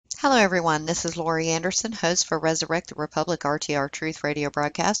Hello, everyone. This is Lorri Anderson, host for Resurrect the Republic RTR Truth radio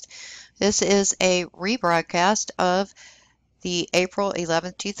broadcast. This is a rebroadcast of the April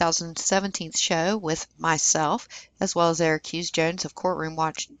 11th, 2017 show with myself, as well as Eric Hughes Jones of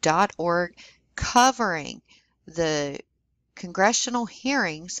CourtroomWatch.org, covering the congressional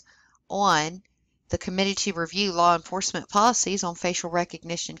hearings on the Committee to Review Law Enforcement Policies on Facial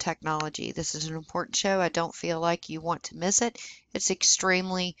Recognition Technology. This is an important show. I don't feel like you want to miss it. It's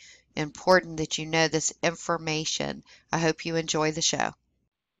extremely important that you know this information. I hope you enjoy the show.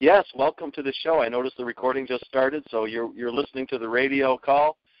 Yes, welcome to the show. I noticed the recording just started, so you're listening to the radio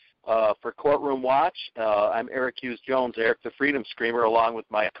call for Courtroom Watch. I'm Eric Hughes Jones, Eric the Freedom Screamer, along with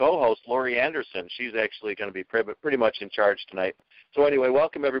my co-host, Lorri Anderson. She's actually going to be pretty much in charge tonight. So anyway,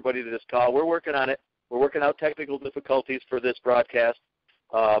 welcome everybody to this call. We're working on it. We're working out technical difficulties for this broadcast,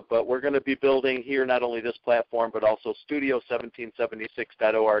 but we're going to be building here not only this platform, but also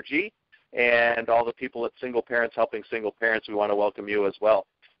Studio1776.org, and all the people at Single Parents Helping Single Parents. We want to welcome you as well.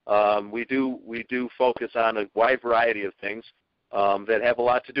 We do focus on a wide variety of things that have a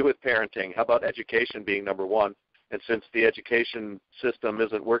lot to do with parenting. How about education being number one? And since the education system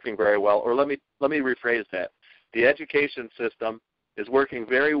isn't working very well, or let me rephrase that. The education system is working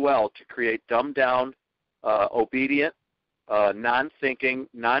very well to create dumbed down, obedient, non-thinking,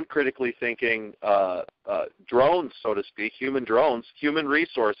 non-critically thinking drones, so to speak, human drones, human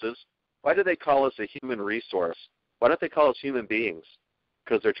resources. Why do they call us a human resource? Why don't they call us human beings?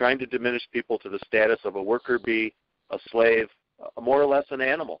 Because they're trying to diminish people to the status of a worker bee, a slave, more or less an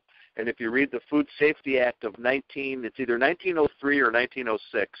animal. And if you read the Food Safety Act of it's either 1903 or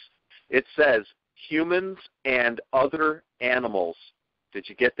 1906, it says humans and other animals. Did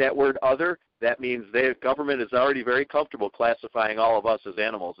you get that word other? That means the government is already very comfortable classifying all of us as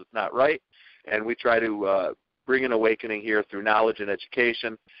animals. It's not right. And we try to bring an awakening here through knowledge and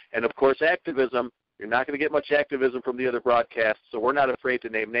education. And, of course, activism. You're not going to get much activism from the other broadcasts, so we're not afraid to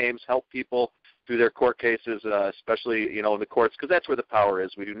name names, help people through their court cases, especially in the courts, because that's where the power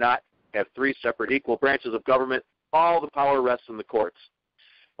is. We do not have three separate equal branches of government. All the power rests in the courts.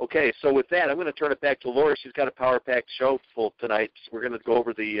 Okay, so with that, I'm going to turn it back to Lorri. She's got a power-packed show full tonight. So we're going to go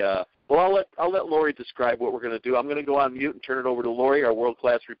over the I'll let Lorri describe what we're going to do. I'm going to go on mute and turn it over to Lorri, our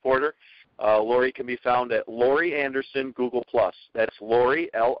world-class reporter. Lorri can be found at Lorri Anderson Google+. That's Lorri,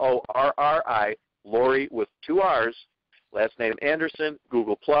 L-O-R-R-I, Lorri with two R's, last name Anderson,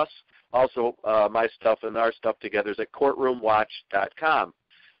 Google+. Also, my stuff and our stuff together is at courtroomwatch.com.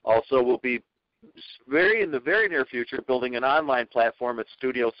 Also, we'll be in the very near future building an online platform at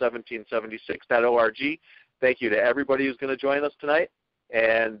Studio1776.org. Thank you to everybody who's going to join us tonight.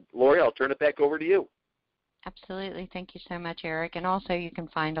 And, Lorri, I'll turn it back over to you. Absolutely. Thank you so much, Eric. And also you can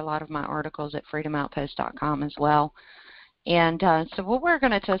find a lot of my articles at freedomoutpost.com as well. And so what we're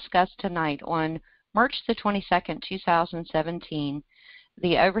going to discuss tonight on March the 22nd, 2017,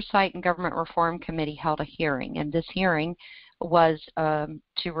 the Oversight and Government Reform Committee held a hearing, and this hearing was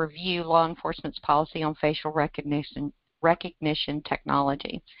to review law enforcement's policy on facial recognition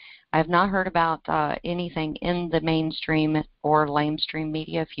technology. I have not heard about anything in the mainstream or lamestream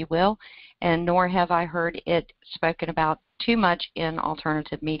media, if you will, and nor have I heard it spoken about too much in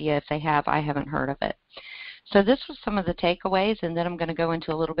alternative media. If they have, I haven't heard of it. So this was some of the takeaways, and then I'm going to go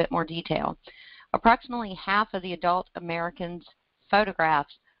into a little bit more detail. Approximately half of the adult Americans'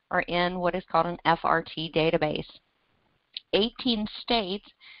 photographs are in what is called an FRT database. 18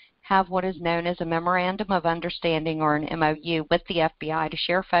 states have what is known as a Memorandum of Understanding, or an MOU, with the FBI to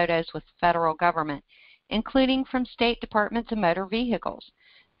share photos with the federal government, including from state departments of motor vehicles.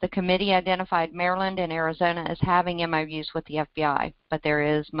 The committee identified Maryland and Arizona as having MOUs with the FBI, but there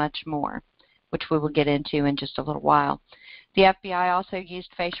is much more, which we will get into in just a little while. The FBI also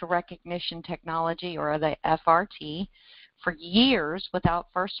used facial recognition technology, or the FRT, for years without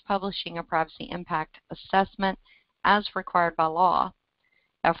first publishing a privacy impact assessment as required by law.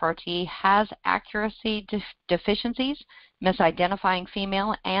 FRT has accuracy deficiencies, misidentifying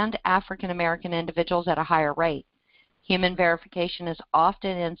female and African American individuals at a higher rate. Human verification is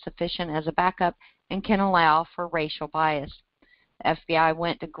often insufficient as a backup and can allow for racial bias. The FBI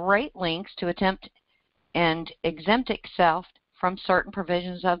went to great lengths to attempt and exempt itself from certain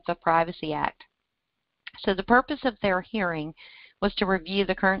provisions of the Privacy Act. So the purpose of their hearing was to review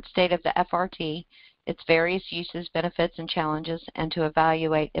the current state of the FRT, its various uses, benefits, and challenges, and to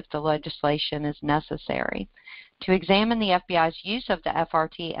evaluate if the legislation is necessary. To examine the FBI's use of the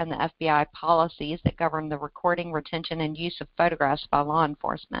FRT and the FBI policies that govern the recording, retention, and use of photographs by law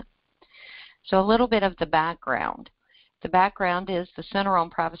enforcement. So a little bit of the background. The background is the Center on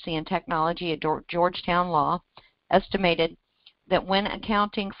Privacy and Technology at Georgetown Law estimated that when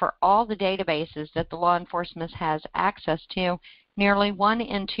accounting for all the databases that the law enforcement has access to, nearly 1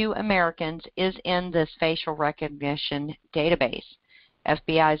 in 2 Americans is in this facial recognition database.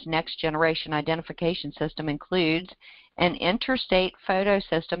 FBI's next generation identification system includes an interstate photo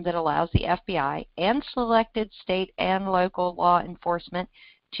system that allows the FBI and selected state and local law enforcement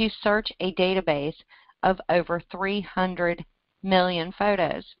to search a database of over 300 million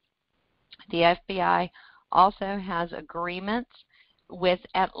photos. The FBI also has agreements with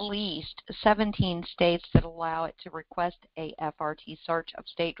at least 17 states that allow it to request a FRT search of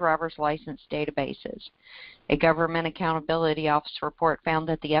state driver's license databases. A Government Accountability Office report found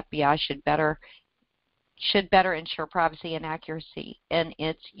that the FBI should better ensure privacy and accuracy in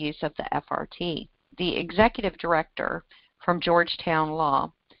its use of the FRT. The executive director from Georgetown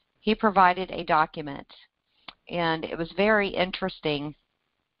Law, he provided a document, and it was very interesting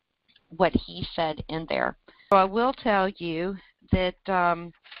what he said in there. So I will tell you that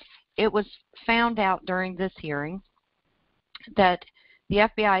it was found out during this hearing that the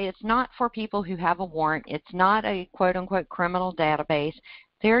FBI is not for people who have a warrant. It's not a quote-unquote criminal database.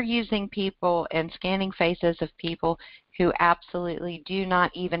 They're using people and scanning faces of people who absolutely do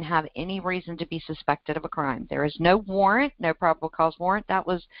not even have any reason to be suspected of a crime. There is no warrant, no probable cause warrant. That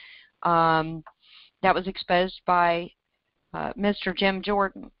was exposed by Mr. Jim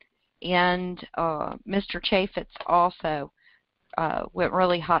Jordan, and Mr. Chaffetz also went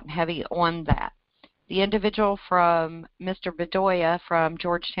really hot and heavy on that. The individual from Mr. Bedoya from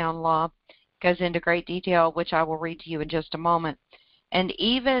Georgetown Law goes into great detail, which I will read to you in just a moment. And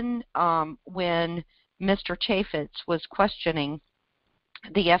even when Mr. Chaffetz was questioning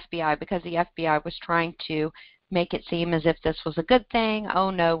the FBI, because the FBI was trying to make it seem as if this was a good thing,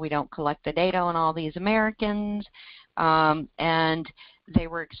 oh no, we don't collect the data on all these Americans, and they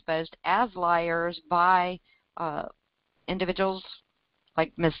were exposed as liars by individuals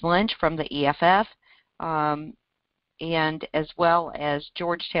like Ms. Lynch from the EFF, and as well as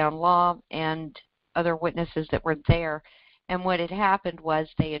Georgetown Law and other witnesses that were there. And what had happened was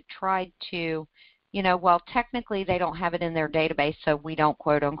they had tried to, well, technically they don't have it in their database, so we don't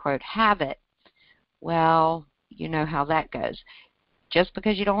quote-unquote have it. Well, you know how that goes. Just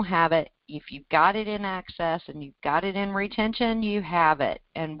because you don't have it, if you've got it in access and you've got it in retention, you have it,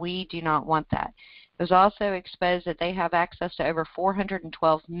 and we do not want that. It was also exposed that they have access to over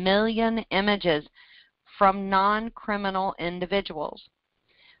 412 million images from non-criminal individuals.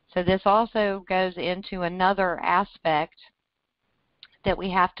 So this also goes into another aspect that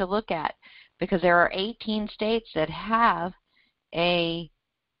we have to look at, because there are 18 states that have the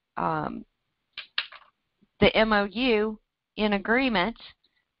MOU in agreement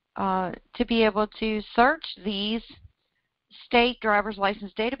to be able to search these state driver's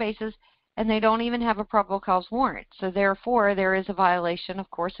license databases, and they don't even have a probable cause warrant. So therefore, there is a violation,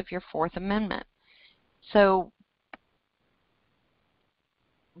 of course, of your Fourth Amendment. So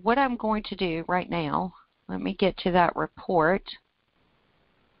what I'm going to do right now, let me get to that report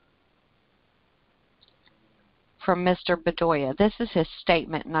from Mr. Bedoya. This is his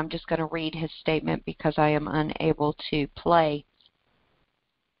statement, and I'm just going to read his statement because I am unable to play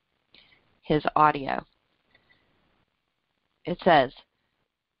his audio. It says,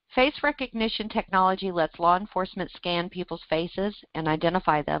 face recognition technology lets law enforcement scan people's faces and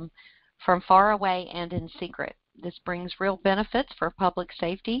identify them from far away and in secret. This brings real benefits for public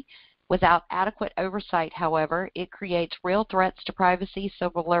safety. Without adequate oversight, however, it creates real threats to privacy,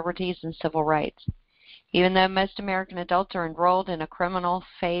 civil liberties, and civil rights. Even though most American adults are enrolled in a criminal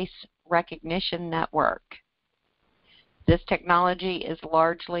face recognition network, this technology is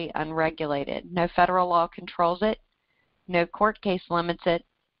largely unregulated. No federal law controls it. No court case limits it.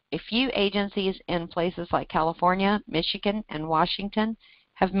 A few agencies in places like California, Michigan, and Washington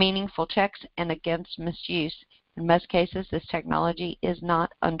have meaningful checks and against misuse. In most cases, this technology is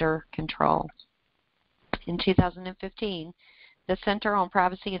not under control. In 2015, the Center on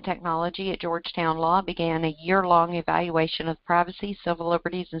Privacy and Technology at Georgetown Law began a year-long evaluation of privacy, civil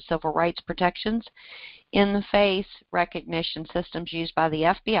liberties, and civil rights protections in the face recognition systems used by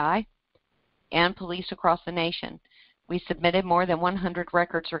the FBI and police across the nation. We submitted more than 100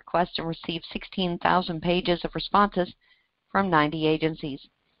 records requests and received 16,000 pages of responses from 90 agencies.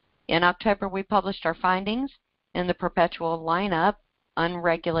 In October, we published our findings in the Perpetual Lineup,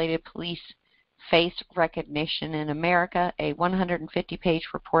 Unregulated Police Face Recognition in America, a 150-page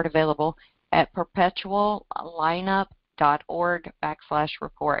report available at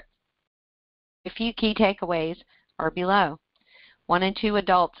perpetuallineup.org/report. A few key takeaways are below. 1 in 2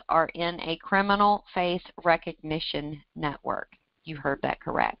 adults are in a criminal face recognition network. You heard that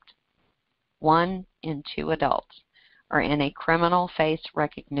correct. 1 in 2 adults. are in a criminal face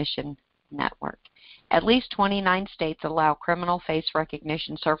recognition network. At least 29 states allow criminal face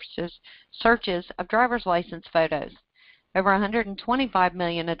recognition searches of driver's license photos. Over 125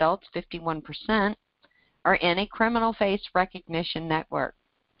 million adults, 51%, are in a criminal face recognition network.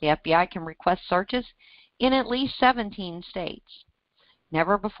 The FBI can request searches in at least 17 states.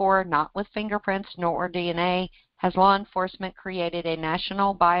 Never before, not with fingerprints nor DNA, has law enforcement created a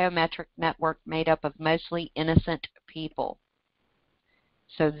national biometric network made up of mostly innocent people.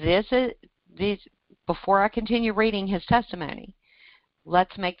 So before I continue reading his testimony,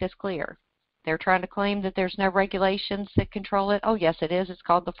 let's make this clear. They're trying to claim that there's no regulations that control it. Oh, yes, it is. It's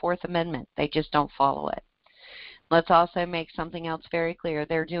called the Fourth Amendment. They just don't follow it. Let's also make something else very clear.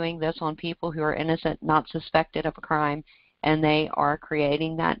 They're doing this on people who are innocent, not suspected of a crime, and they are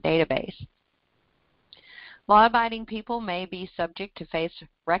creating that database. Law-abiding people may be subject to face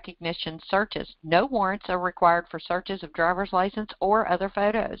recognition searches. No warrants are required for searches of driver's license or other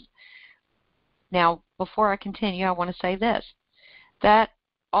photos. Now, before I continue, I want to say this. That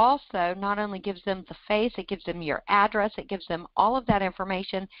also not only gives them the face, it gives them your address, it gives them all of that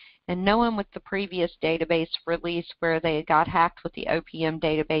information, and no one with the previous database release where they got hacked with the OPM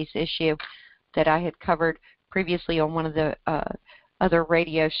database issue that I had covered previously on one of the other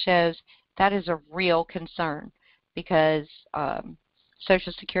radio shows, that is a real concern because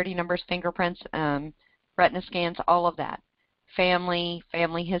Social Security numbers, fingerprints, retina scans, all of that, family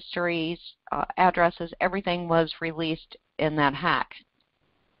histories, addresses, everything was released in that hack.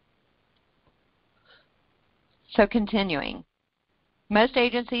 So continuing, most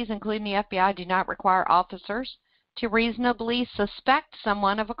agencies, including the FBI, do not require officers to reasonably suspect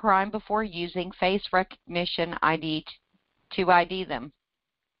someone of a crime before using face recognition ID to ID them.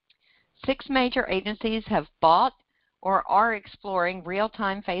 6 major agencies have bought or are exploring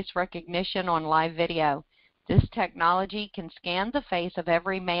real-time face recognition on live video. This technology can scan the face of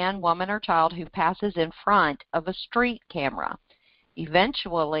every man, woman, or child who passes in front of a street camera.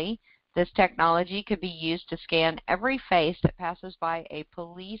 Eventually, this technology could be used to scan every face that passes by a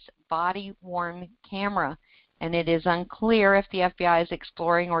police body-worn camera, and it is unclear if the FBI is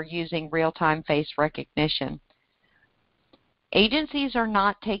exploring or using real-time face recognition. Agencies are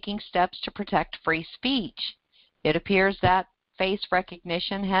not taking steps to protect free speech. It appears that face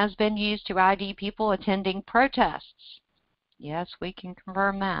recognition has been used to ID people attending protests. Yes, we can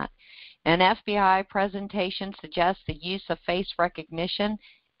confirm that. An FBI presentation suggests the use of face recognition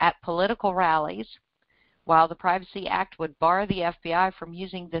at political rallies. While the Privacy Act would bar the FBI from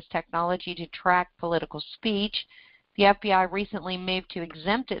using this technology to track political speech, the FBI recently moved to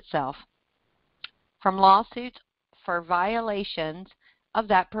exempt itself from lawsuits for violations of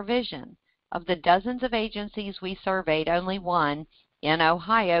that provision. Of the dozens of agencies we surveyed, only one, in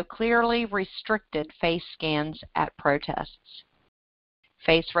Ohio, clearly restricted face scans at protests.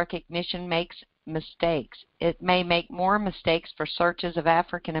 Face recognition makes mistakes. It may make more mistakes for searches of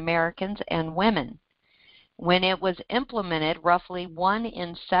African Americans and women. When it was implemented, roughly 1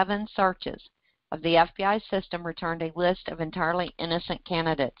 in 7 searches of the FBI system returned a list of entirely innocent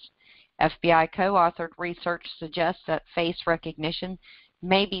candidates. FBI co-authored research suggests that face recognition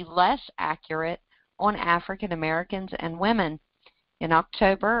may be less accurate on African Americans and women. In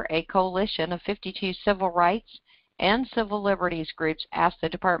October, a coalition of 52 civil rights and civil liberties groups asked the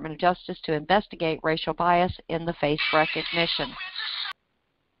Department of Justice to investigate racial bias in the face recognition.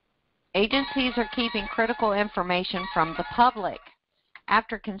 Agencies are keeping critical information from the public.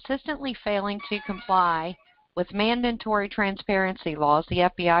 After consistently failing to comply with mandatory transparency laws, the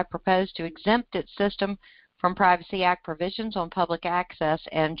FBI proposed to exempt its system from Privacy Act provisions on public access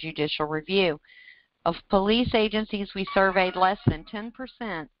and judicial review. Of police agencies we surveyed, less than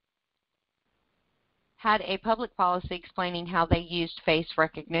 10% had a public policy explaining how they used face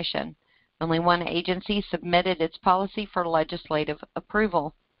recognition. Only one agency submitted its policy for legislative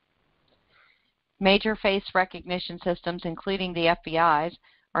approval. Major face recognition systems, including the FBI's,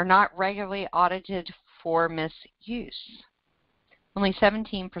 are not regularly audited for misuse. Only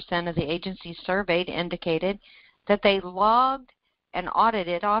 17% of the agencies surveyed indicated that they logged and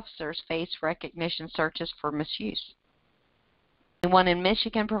audited officers' face recognition searches for misuse. One in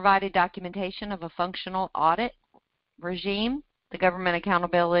Michigan provided documentation of a functional audit regime. The Government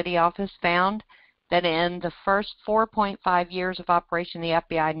Accountability Office found that in the first 4.5 years of operation, the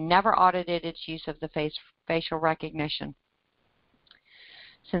FBI never audited its use of the facial recognition.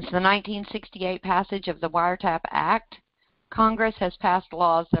 Since the 1968 passage of the Wiretap Act, Congress has passed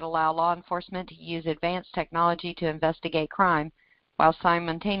laws that allow law enforcement to use advanced technology to investigate crime while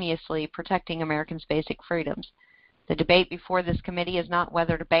simultaneously protecting Americans' basic freedoms. The debate before this committee is not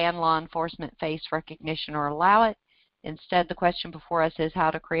whether to ban law enforcement face recognition or allow it. Instead, the question before us is how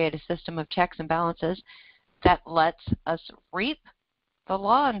to create a system of checks and balances that lets us reap the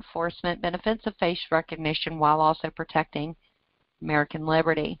law enforcement benefits of face recognition while also protecting American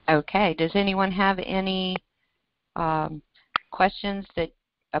liberty. Okay, does anyone have any questions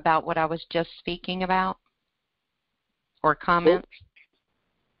about what I was just speaking about, or comments?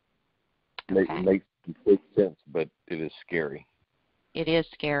 Okay. It makes complete sense, but it is scary. It is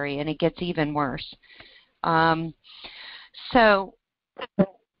scary, and it gets even worse. So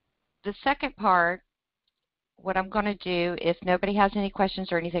the second part, what I'm going to do, if nobody has any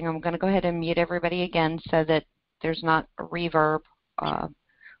questions or anything, I'm going to go ahead and mute everybody again so that there's not a reverb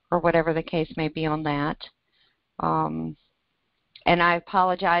or whatever the case may be on that. And I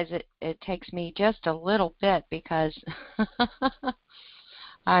apologize, it takes me just a little bit because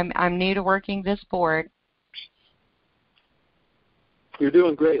I'm new to working this board. You're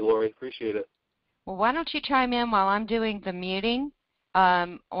doing great, Lorri. Appreciate it. Well, why don't you chime in while I'm doing the muting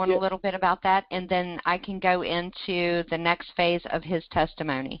on a little bit about that, and then I can go into the next phase of his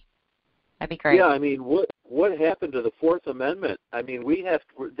testimony. That'd be great. Yeah, I mean, what happened to the Fourth Amendment? I mean,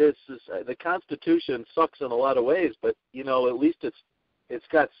 the Constitution sucks in a lot of ways, but at least it's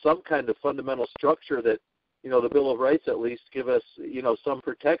got some kind of fundamental structure that the Bill of Rights at least give us some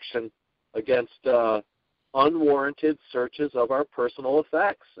protection against unwarranted searches of our personal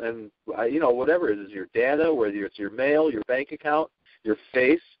effects, and whatever it is, your data, whether it's your mail, your bank account, your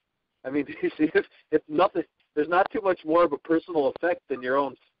face. I mean, if nothing, there's not too much more of a personal effect than your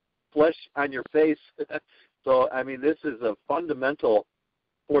own flesh on your face. So, I mean, this is a fundamental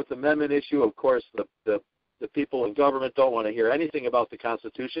Fourth Amendment issue. Of course, the people in government don't want to hear anything about the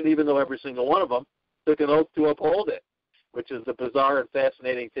Constitution, even though every single one of them took an oath to uphold it, which is a bizarre and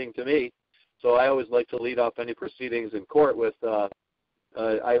fascinating thing to me. So I always like to lead off any proceedings in court with,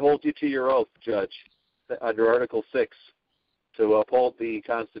 I hold you to your oath, Judge, under Article 6, to uphold the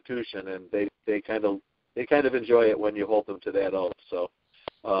Constitution, and they kind of enjoy it when you hold them to that oath. So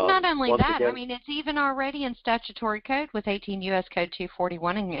not only that, again, I mean, it's even already in statutory code with 18 U.S. Code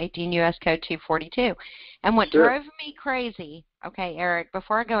 241 and 18 U.S. Code 242. And what drove me crazy, okay, Eric,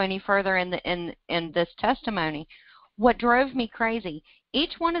 before I go any further in this testimony, what drove me crazy,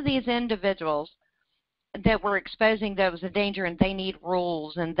 each one of these individuals that were exposing that was a danger, and they need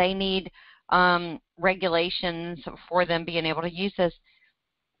rules and they need regulations for them being able to use this.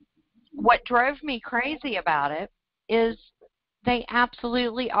 What drove me crazy about it is they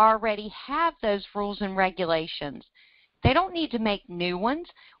absolutely already have those rules and regulations. They don't need to make new ones.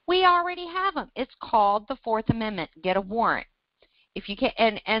 We already have them. It's called the Fourth Amendment. Get a warrant. If you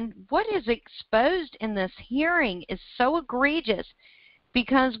can, and what is exposed in this hearing is so egregious,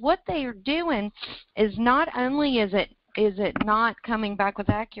 because what they are doing is not only is it not coming back with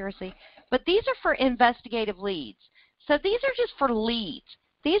accuracy, but these are for investigative leads. So these are just for leads.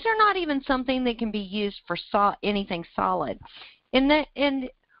 These are not even something that can be used for anything solid. And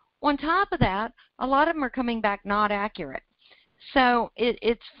on top of that, a lot of them are coming back not accurate. So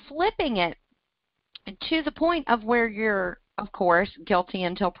it's flipping it to the point of where you're, of course, guilty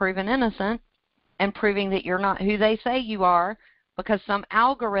until proven innocent, and proving that you're not who they say you are because some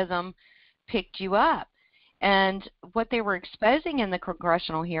algorithm picked you up. And what they were exposing in the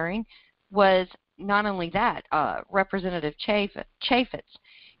congressional hearing was not only that, Representative Chaffetz,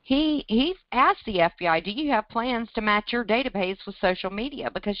 he asked the FBI, do you have plans to match your database with social media?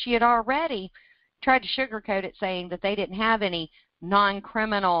 Because she had already tried to sugarcoat it, saying that they didn't have any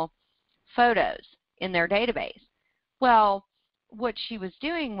non-criminal photos in their database. Well, what she was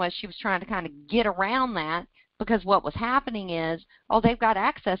doing was she was trying to kind of get around that, because what was happening is, oh, they've got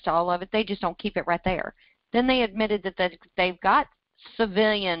access to all of it, they just don't keep it right there. Then they admitted that they've got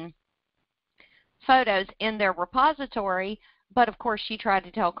civilian photos in their repository, but of course she tried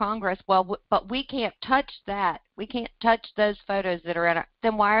to tell Congress, well, but we can't touch that. We can't touch those photos that are in it.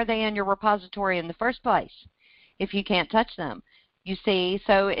 Then why are they in your repository in the first place if you can't touch them? You see,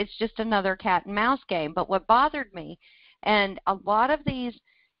 so it's just another cat and mouse game. But what bothered me, and a lot of these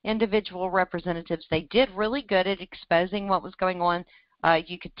individual representatives, they did really good at exposing what was going on.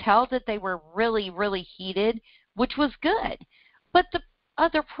 You could tell that they were really, really heated, which was good. But the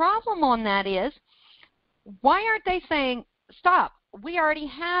other problem on that is, why aren't they saying, stop, we already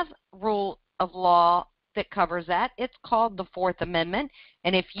have rule of law that covers that. It's called the Fourth Amendment,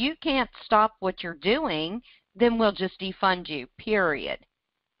 and if you can't stop what you're doing, then we'll just defund you, period.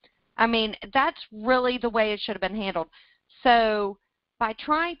 I mean, that's really the way it should have been handled. So by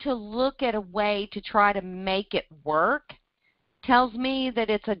trying to look at a way to try to make it work tells me that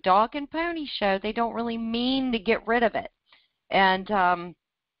it's a dog and pony show. They don't really mean to get rid of it. And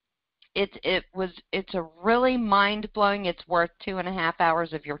It's a really mind-blowing. It's worth 2.5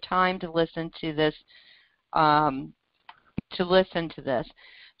 hours of your time to listen to this.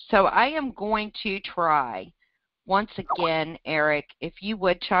 So I am going to try once again, Eric, if you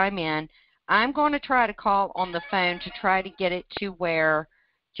would chime in. I'm going to try to call on the phone to try to get it to where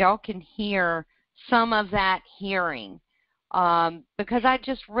y'all can hear some of that hearing, because I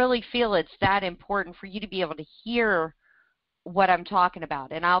just really feel it's that important for you to be able to hear what I'm talking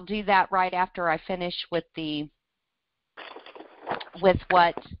about. And I'll do that right after I finish with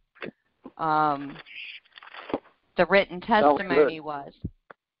what the written testimony was.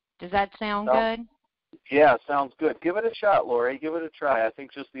 Does that sound good? Yeah, sounds good. Give it a shot, Lorri. Give it a try. I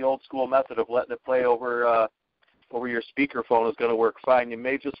think just the old school method of letting it play over your speakerphone is going to work fine. You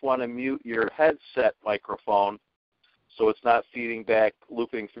may just want to mute your headset microphone so it's not feeding back,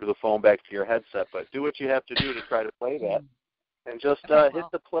 looping through the phone back to your headset. But do what you have to do to try to play that, and just hit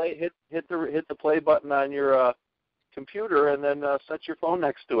the play button on your computer, and then set your phone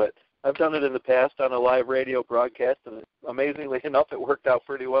next to it. I've done it in the past on a live radio broadcast, and amazingly enough, it worked out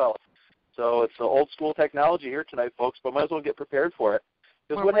pretty well. So it's the old school technology here tonight, folks, but might as well get prepared for it.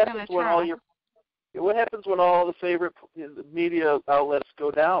 Because what happens when all the favorite media outlets go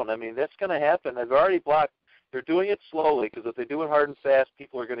down? I mean, that's going to happen. They've already blocked. They're doing it slowly, because if they do it hard and fast,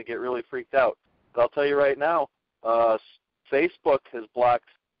 people are going to get really freaked out. But I'll tell you right now, Facebook has blocked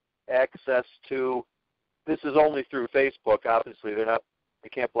access to. This is only through Facebook. Obviously, they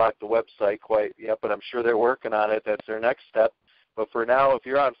can't block the website quite yet, but I'm sure they're working on it. That's their next step. But for now, if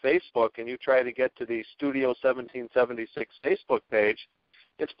you're on Facebook and you try to get to the Studio 1776 Facebook page,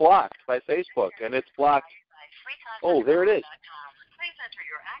 it's blocked by Facebook, and it's blocked. Oh, there it is. Please enter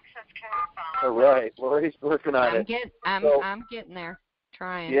your access code. All right, Lorri's working on it. I'm getting there,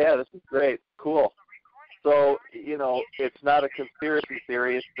 trying. Yeah, this is great. Cool. So, it's not a conspiracy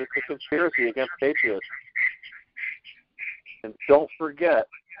theory. It's a conspiracy against patriots. And don't forget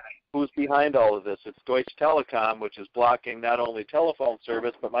who's behind all of this. It's Deutsche Telekom, which is blocking not only telephone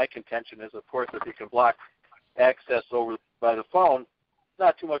service, but my contention is, of course, if you can block access over by the phone, it's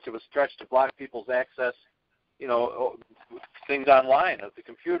not too much of a stretch to block people's access, things online at the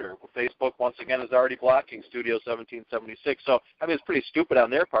computer. Facebook, once again, is already blocking Studio 1776. So, it's pretty stupid on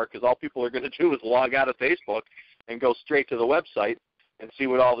their part, because all people are going to do is log out of Facebook and go straight to the website and see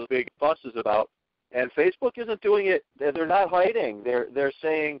what all the big fuss is about. And Facebook isn't doing it. They're not hiding. They're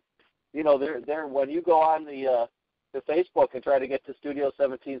saying, they're when you go on the Facebook and try to get to Studio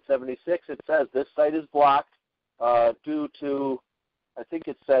 1776, it says this site is blocked due to, I think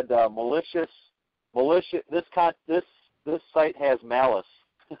it said malicious. This site has malice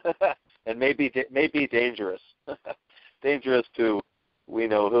and may be dangerous, dangerous to we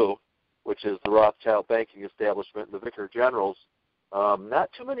know who, which is the Rothschild banking establishment and the Vicar Generals. Not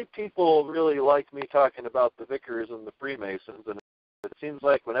too many people really like me talking about the Vicars and the Freemasons, and it seems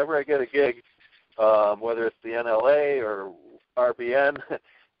like whenever I get a gig, whether it's the NLA or RBN,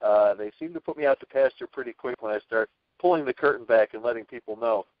 they seem to put me out to pasture pretty quick when I start pulling the curtain back and letting people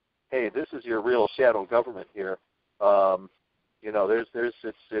know, hey, this is your real shadow government here.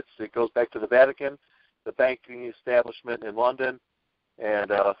 It goes back to the Vatican, the banking establishment in London,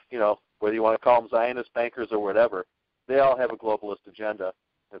 and whether you want to call them Zionist bankers or whatever, they all have a globalist agenda.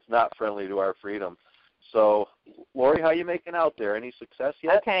 It's not friendly to our freedom. So, Lorri, how are you making out there? Any success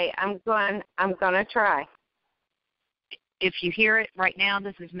yet? Okay, I'm going to try. If you hear it right now,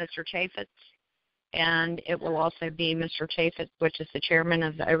 this is Mr. Chaffetz, and it will also be Mr. Chaffetz, which is the chairman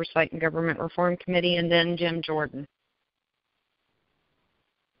of the Oversight and Government Reform Committee, and then Jim Jordan.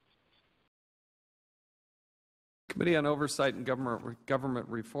 Committee on Oversight and Government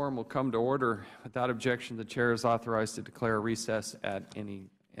Reform will come to order. Without objection, the chair is authorized to declare a recess at any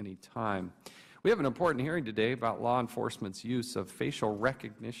time. We have an important hearing today about law enforcement's use of facial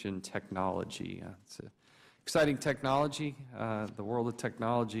recognition technology. It's an exciting technology. The world of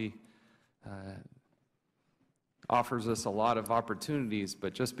technology offers us a lot of opportunities,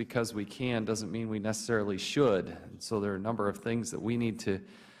 but just because we can doesn't mean we necessarily should. And so there are a number of things that we need to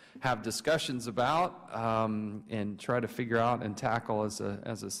have discussions about and try to figure out and tackle as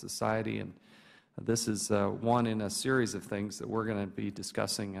a society. And this is one in a series of things that we're going to be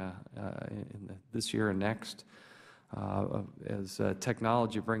discussing this year and next as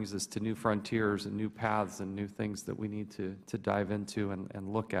technology brings us to new frontiers and new paths and new things that we need to dive into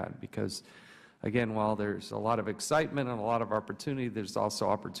and look at. Because, again, while there's a lot of excitement and a lot of opportunity, there's also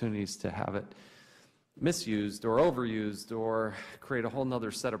opportunities to have it misused or overused or create a whole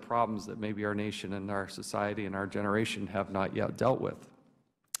nother set of problems that maybe our nation and our society and our generation have not yet dealt with.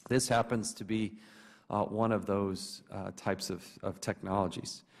 This happens to be one of those types of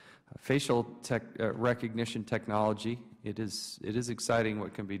technologies. Facial recognition technology, it is exciting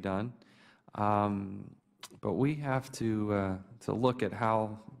what can be done, but we have to look at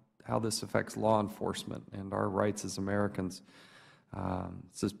how this affects law enforcement and our rights as Americans,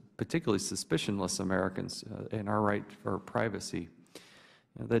 particularly suspicionless Americans, and our right for privacy.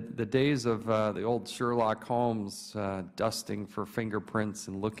 The days of the old Sherlock Holmes dusting for fingerprints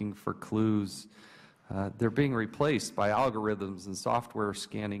and looking for clues, they're being replaced by algorithms and software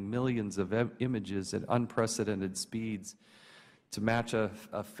scanning millions of images at unprecedented speeds to match a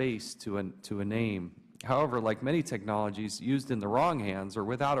face to a name. However, like many technologies used in the wrong hands or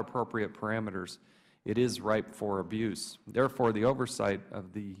without appropriate parameters, it is ripe for abuse. Therefore, the oversight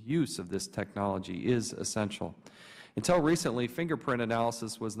of the use of this technology is essential. Until recently, fingerprint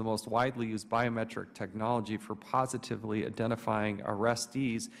analysis was the most widely used biometric technology for positively identifying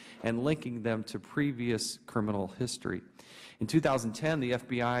arrestees and linking them to previous criminal history. In 2010, the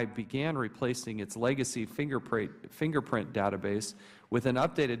FBI began replacing its legacy fingerprint database with an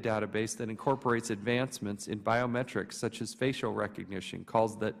updated database that incorporates advancements in biometrics such as facial recognition,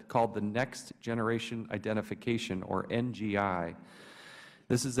 called the Next Generation Identification, or NGI.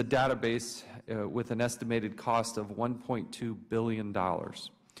 This is a database with an estimated cost of $1.2 billion.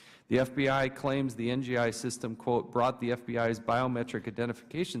 The FBI claims the NGI system, quote, brought the FBI's biometric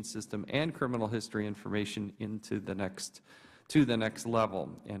identification system and criminal history information to the next level,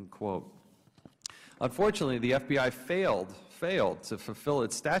 end quote. Unfortunately, the FBI failed to fulfill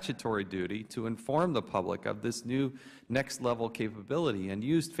its statutory duty to inform the public of this new next-level capability and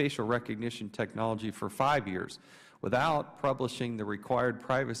used facial recognition technology for 5 years without publishing the required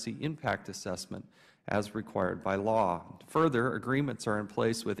privacy impact assessment as required by law. Further, agreements are in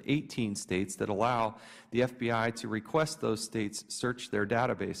place with 18 states that allow the FBI to request those states search their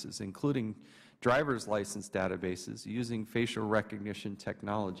databases, including driver's license databases, using facial recognition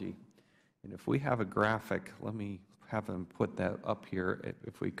technology. And if we have a graphic, let me have them put that up here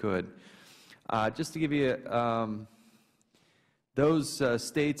if we could. Just to give you those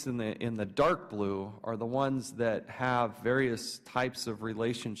states in the dark blue are the ones that have various types of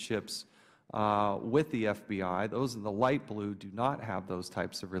relationships with the FBI. Those in the light blue do not have those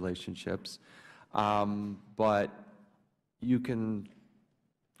types of relationships, but you can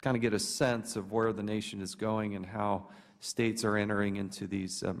kind of get a sense of where the nation is going and how states are entering into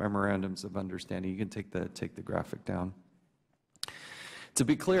these memorandums of understanding. You can take the graphic down. To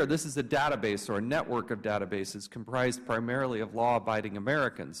be clear, this is a database or a network of databases comprised primarily of law-abiding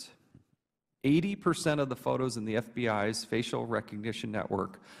Americans. 80% of the photos in the FBI's facial recognition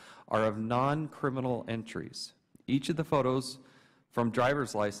network are of non-criminal entries. Each of the photos from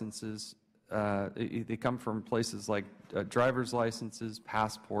driver's licenses, they come from places like driver's licenses,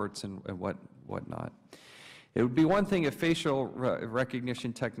 passports, and whatnot. It would be one thing if facial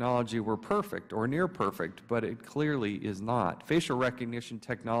recognition technology were perfect or near perfect, but it clearly is not. Facial recognition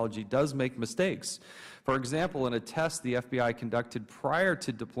technology does make mistakes. For example, in a test the FBI conducted prior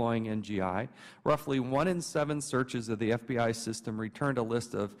to deploying NGI, roughly 1 in 7 searches of the FBI system returned a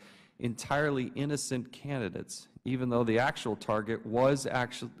list of entirely innocent candidates, even though the actual target was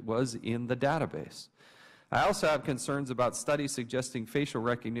in the database. I also have concerns about studies suggesting facial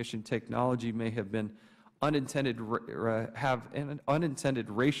recognition technology may have been have an unintended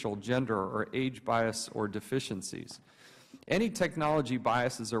racial, gender, or age bias or deficiencies. Any technology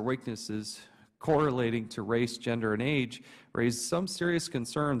biases or weaknesses correlating to race, gender, and age raise some serious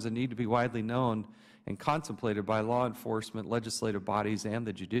concerns and need to be widely known and contemplated by law enforcement, legislative bodies, and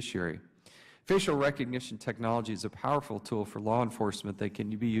the judiciary. Facial recognition technology is a powerful tool for law enforcement that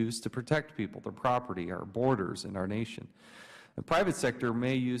can be used to protect people, their property, our borders, and our nation. The private sector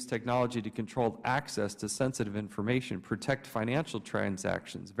may use technology to control access to sensitive information, protect financial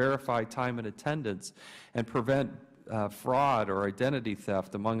transactions, verify time and attendance, and prevent fraud or identity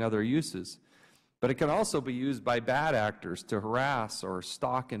theft, among other uses. But it can also be used by bad actors to harass or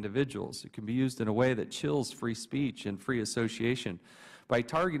stalk individuals. It can be used in a way that chills free speech and free association by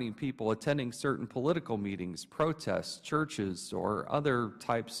targeting people attending certain political meetings, protests, churches, or other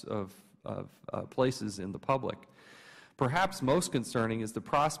types of places in the public. Perhaps most concerning is the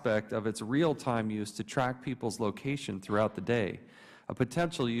prospect of its real-time use to track people's location throughout the day, a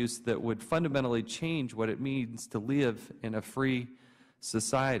potential use that would fundamentally change what it means to live in a free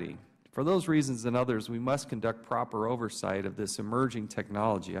society. For those reasons and others, we must conduct proper oversight of this emerging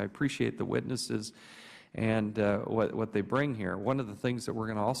technology. I appreciate the witnesses and what they bring here. One of the things that we're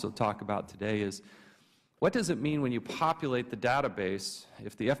going to also talk about today is, what does it mean when you populate the database?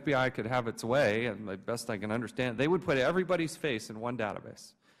 If the FBI could have its way, and the best I can understand, they would put everybody's face in one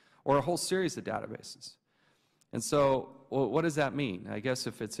database or a whole series of databases. And so what does that mean? I guess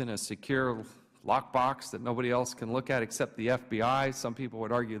if it's in a secure lockbox that nobody else can look at except the FBI, some people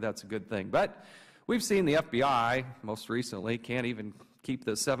would argue that's a good thing. But we've seen the FBI, most recently, can't even keep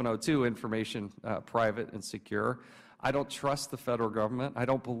the 702 information private and secure. I don't trust the federal government. I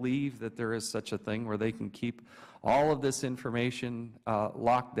don't believe that there is such a thing where they can keep all of this information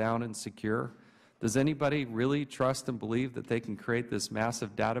locked down and secure. Does anybody really trust and believe that they can create this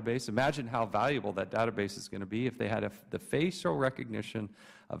massive database? Imagine how valuable that database is going to be if they had the facial recognition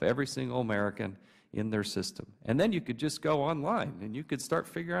of every single American in their system. And then you could just go online and you could start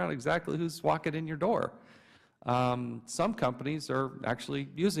figuring out exactly who's walking in your door. Some companies are actually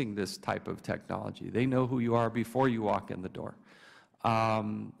using this type of technology. They know who you are before you walk in the door.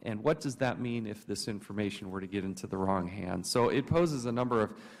 And what does that mean if this information were to get into the wrong hands? So it poses a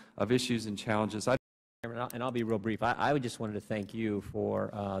number of issues and challenges. And I'll be real brief. I just wanted to thank you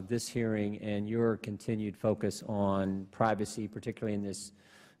for this hearing and your continued focus on privacy, particularly in this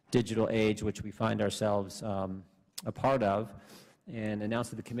digital age which we find ourselves a part of, and announce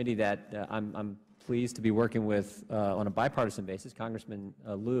to the committee that I'm pleased to be working with, on a bipartisan basis, Congressman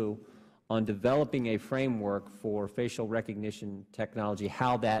Liu, on developing a framework for facial recognition technology,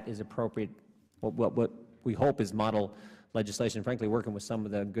 how that is appropriate, what we hope is model legislation, frankly working with some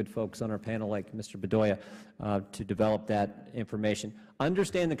of the good folks on our panel like Mr. Bedoya to develop that information.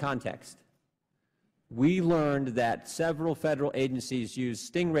 Understand the context. We learned that several federal agencies use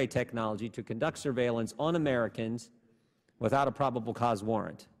stingray technology to conduct surveillance on Americans without a probable cause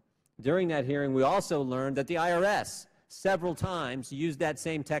warrant. During that hearing, we also learned that the IRS several times used that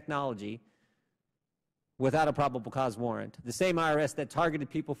same technology without a probable cause warrant. The same IRS that targeted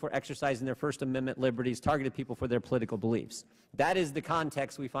people for exercising their First Amendment liberties, targeted people for their political beliefs. That is the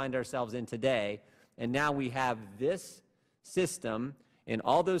context we find ourselves in today, and now we have this system in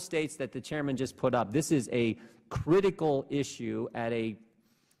all those states that the chairman just put up. This is a critical issue at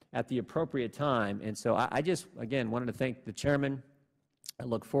the appropriate time, and so I just, again, wanted to thank the chairman. I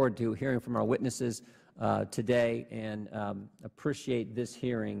look forward to hearing from our witnesses today, and appreciate this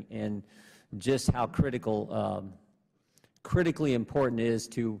hearing and just how critically important it is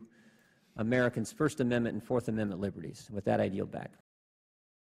to Americans' First Amendment and Fourth Amendment liberties. With that, I yield back.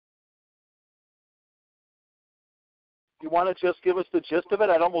 You want to just give us the gist of it?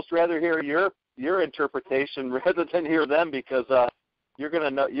 I'd almost rather hear your interpretation rather than hear them, because you're going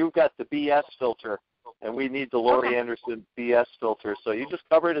to know, you've got the BS filter, and we need the Lorri Anderson BS filter. So you just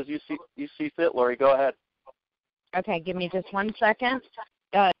cover it as you see fit, Lorri. Go ahead. Okay, give me just 1 second.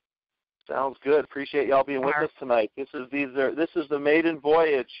 Sounds good. Appreciate y'all being with us tonight. This is the maiden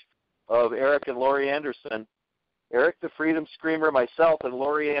voyage of Eric and Lorri Anderson. Eric the Freedom Screamer, myself, and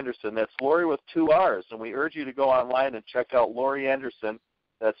Lorri Anderson. That's Lorri with 2 R's. And we urge you to go online and check out Lorri Anderson.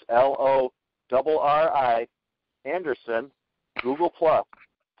 That's Lorri Anderson, Google+.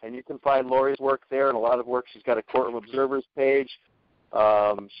 And you can find Lori's work there and a lot of work. She's got a Courtroom Observers page.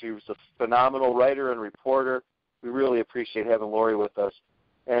 She was a phenomenal writer and reporter. We really appreciate having Lorri with us.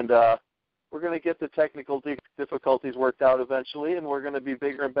 And we're going to get the technical difficulties worked out eventually, and we're going to be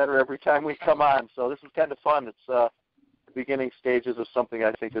bigger and better every time we come on. So this is kind of fun. It's the beginning stages of something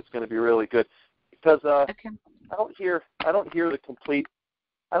I think that's going to be really good. Because I don't hear the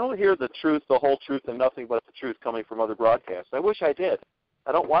truth, the whole truth, and nothing but the truth coming from other broadcasts. I wish I did.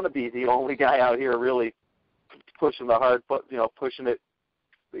 I don't want to be the only guy out here really pushing the hard, pushing it.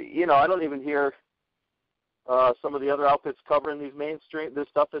 I don't even hear some of the other outfits covering this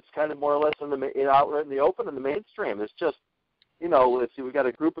stuff that's kind of more or less out in the open in the mainstream. It's just, let's see, we've got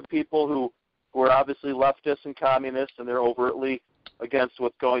a group of people who are obviously leftists and communists, and they're overtly against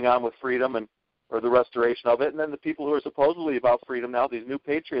what's going on with freedom or the restoration of it. And then the people who are supposedly about freedom now, these new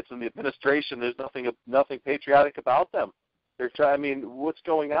patriots in the administration, there's nothing patriotic about them. What's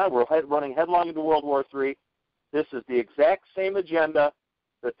going on? We're running headlong into World War III. This is the exact same agenda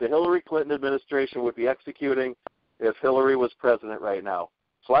that the Hillary Clinton administration would be executing if Hillary was president right now.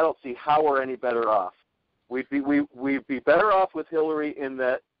 So I don't see how we're any better off. We'd be better off with Hillary in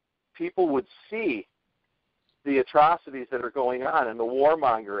that people would see the atrocities that are going on and the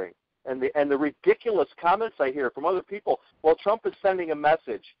warmongering and the ridiculous comments I hear from other people. Well, Trump is sending a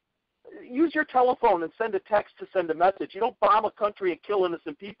message. Use your telephone and send a text to send a message. You don't bomb a country and kill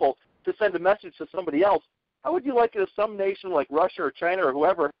innocent people to send a message to somebody else. How would you like it if some nation like Russia or China or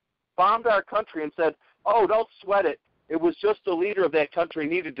whoever bombed our country and said, oh, don't sweat it. It was just the leader of that country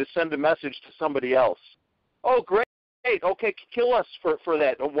needed to send a message to somebody else. Oh, great. Okay, kill us for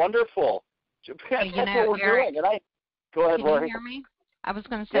that. Oh, wonderful. That's what we're Eric, doing. Go ahead, Lorri. Can you hear me? I was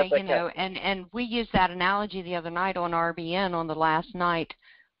going to say, Yes, and we used that analogy the other night on RBN on the last night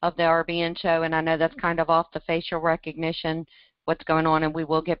of the RBN show, and I know that's kind of off the facial recognition, what's going on, and we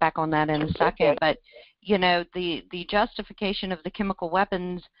will get back on that in a second. Okay. But, you know, the justification of the chemical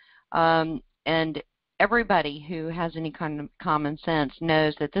weapons, and everybody who has any kind of common sense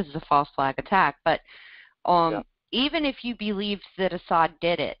knows that this is a false flag attack. But even if you believe that Assad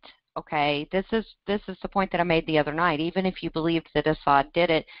did it, okay, this is the point that I made the other night. Even if you believed that Assad did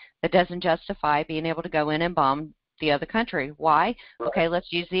it, that doesn't justify being able to go in and bomb the other country. Why? Okay,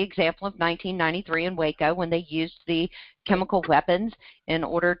 let's use the example of 1993 in Waco when they used the chemical weapons in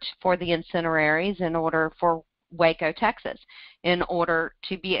order for the incineraries, in order for Waco, Texas, in order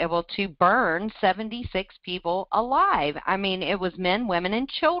to be able to burn 76 people alive. I mean, it was men, women, and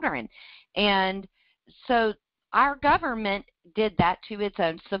children. And so our government did that to its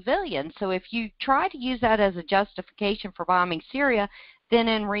own civilians. So if you try to use that as a justification for bombing Syria, then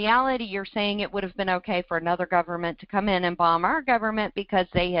in reality you're saying it would have been okay for another government to come in and bomb our government because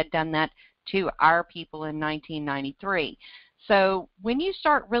they had done that to our people in 1993. So when you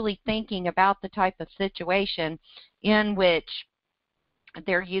start really thinking about the type of situation in which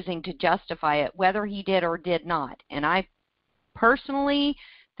they're using to justify it, whether he did or did not, and I personally,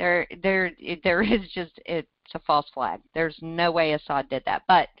 there is just, it's a false flag. There's no way Assad did that,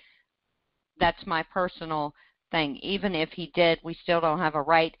 but that's my personal thing. Even if he did, we still don't have a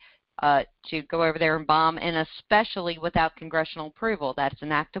right to go over there and bomb, and especially without congressional approval. That's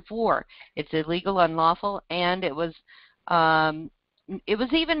an act of war. It's illegal, unlawful, and it was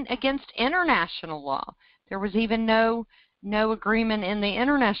even against international law. There was even no agreement in the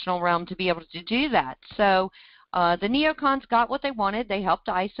international realm to be able to do that. So the neocons got what they wanted. They helped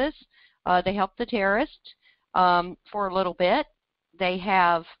ISIS. They helped the terrorists for a little bit. They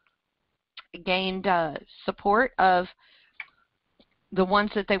have gained support of the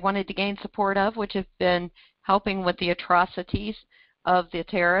ones that they wanted to gain support of, which have been helping with the atrocities of the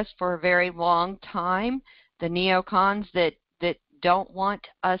terrorists for a very long time. The neocons that don't want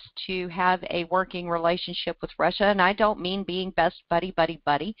us to have a working relationship with Russia, and I don't mean being best buddy,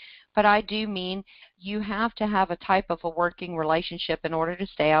 but I do mean you have to have a type of a working relationship in order to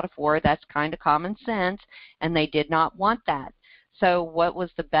stay out of war. That's kind of common sense, and they did not want that. So what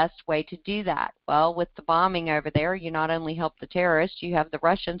was the best way to do that? Well, with the bombing over there, you not only help the terrorists, you have the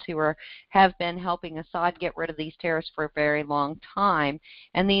Russians who have been helping Assad get rid of these terrorists for a very long time.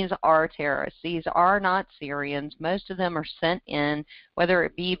 And these are terrorists. These are not Syrians. Most of them are sent in, whether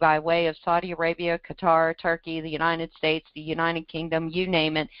it be by way of Saudi Arabia, Qatar, Turkey, the United States, the United Kingdom, you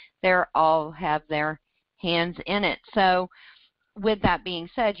name it. They all have their hands in it. So with that being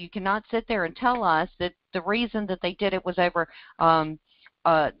said, you cannot sit there and tell us that the reason that they did it was over that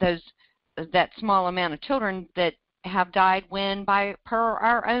small amount of children that have died when per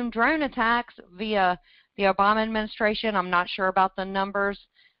our own drone attacks via the Obama administration. I'm not sure about the numbers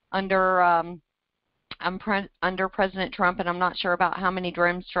under President Trump, and I'm not sure about how many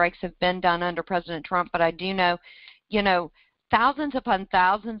drone strikes have been done under President Trump, but I do know, thousands upon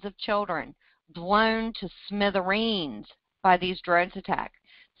thousands of children blown to smithereens by these drones attacks.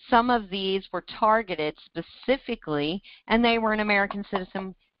 Some of these were targeted specifically, and they were an American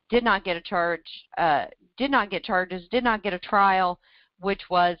citizen, did not get charges, did not get a trial, which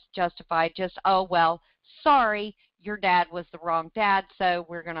was justified. Just, oh, well, sorry, your dad was the wrong dad, so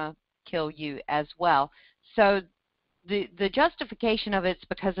we're going to kill you as well. So the justification of it's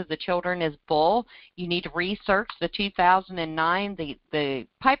because of the children is bull. You need to research the 2009, the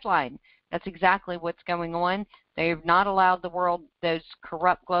pipeline. That's exactly what's going on. They've not allowed the world, those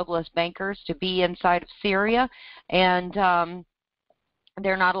corrupt globalist bankers, to be inside of Syria, and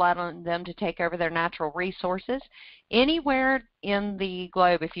they're not allowing them to take over their natural resources. Anywhere in the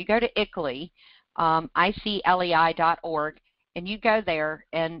globe, if you go to ICLEI, ICLEI.org, and you go there,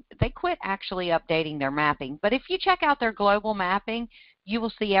 and they quit actually updating their mapping. But if you check out their global mapping, you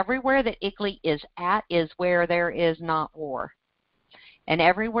will see everywhere that ICLEI is at is where there is not war. And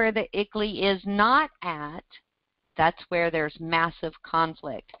everywhere that ICLEI is not at, that's where there's massive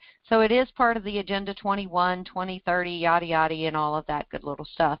conflict. So it is part of the Agenda 21, 2030, yada, yada, and all of that good little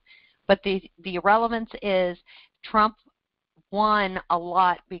stuff. But the irrelevance is Trump won a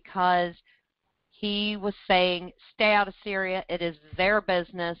lot because he was saying, stay out of Syria, it is their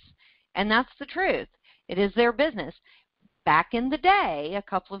business, and that's the truth. It is their business. Back in the day, a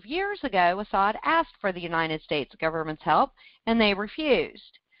couple of years ago, Assad asked for the United States government's help, and they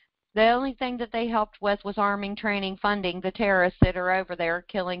refused. The only thing that they helped with was arming, training, funding the terrorists that are over there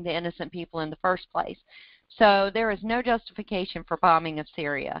killing the innocent people in the first place. So there is no justification for bombing of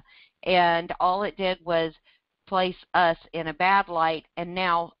Syria. And all it did was place us in a bad light. And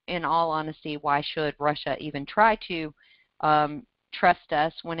now, in all honesty, why should Russia even try to trust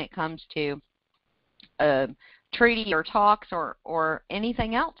us when it comes to treaty or talks or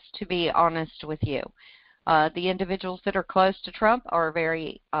anything else, to be honest with you. The individuals that are close to Trump are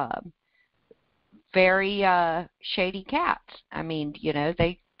very shady cats. I mean, you know,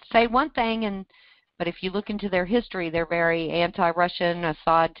 they say one thing, but if you look into their history, they're very anti-Russian,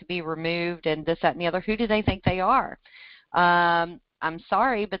 Assad to be removed, and this, that, and the other. Who do they think they are? I'm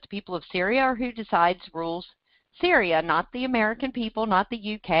sorry, but the people of Syria are who rules Syria, not the American people, not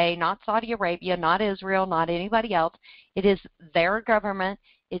the UK, not Saudi Arabia, not Israel, not anybody else. It is their government.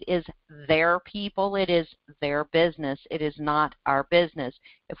 It is their people. It is their business. It is not our business.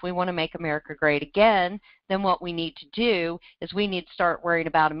 If we want to make America great again, then what we need to do is we need to start worrying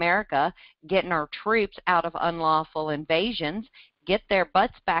about America, getting our troops out of unlawful invasions, get their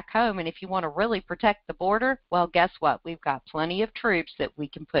butts back home. And if you want to really protect the border, well, guess what? We've got plenty of troops that we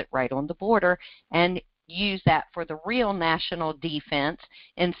can put right on the border and use that for the real national defense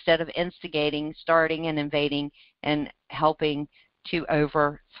instead of instigating, starting, and invading and helping to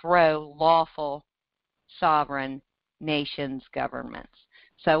overthrow lawful sovereign nations' governments.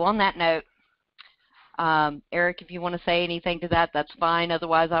 So on that note, Eric, if you want to say anything to that, that's fine.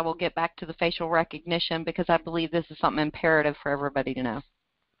 Otherwise, I will get back to the facial recognition because I believe this is something imperative for everybody to know.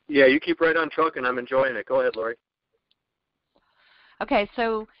 Yeah, you keep right on trucking. I'm enjoying it. Go ahead, Lorri. Okay,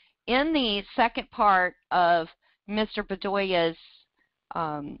 so in the second part of Mr. Bedoya's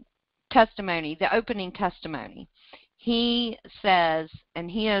testimony, the opening testimony, he says, and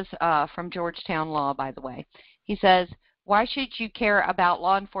he is from Georgetown Law, by the way, he says, why should you care about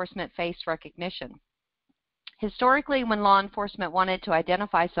law enforcement face recognition? Historically, when law enforcement wanted to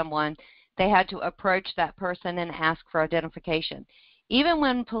identify someone, they had to approach that person and ask for identification. Even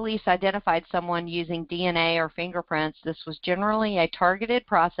when police identified someone using DNA or fingerprints, this was generally a targeted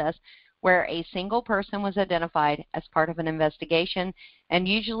process where a single person was identified as part of an investigation and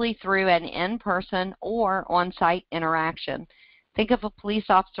usually through an in-person or on-site interaction. Think of a police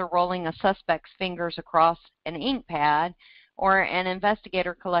officer rolling a suspect's fingers across an ink pad or an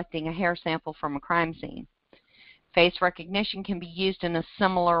investigator collecting a hair sample from a crime scene. Face recognition can be used in a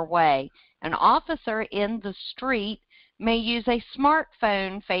similar way. An officer in the street may use a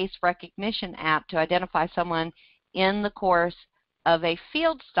smartphone face recognition app to identify someone in the course of a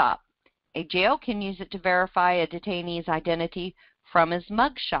field stop. A jail can use it to verify a detainee's identity from his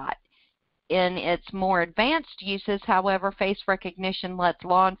mugshot. In its more advanced uses, however, face recognition lets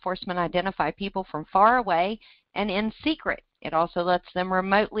law enforcement identify people from far away and in secret. It also lets them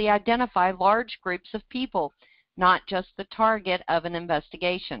remotely identify large groups of people, not just the target of an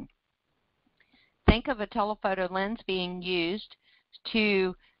investigation. Think of a telephoto lens being used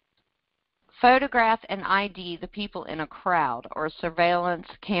to photograph and ID the people in a crowd, or a surveillance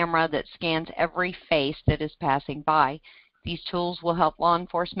camera that scans every face that is passing by. These tools will help law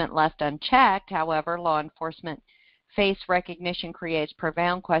enforcement left unchecked. However, law enforcement face recognition creates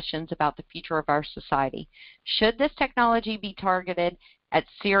profound questions about the future of our society. Should this technology be targeted at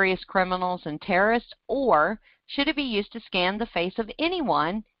serious criminals and terrorists, or should it be used to scan the face of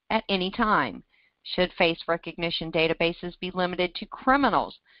anyone at any time? Should face recognition databases be limited to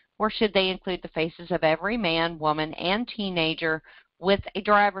criminals, or should they include the faces of every man, woman, and teenager with a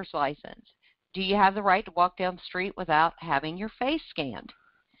driver's license? Do you have the right to walk down the street without having your face scanned?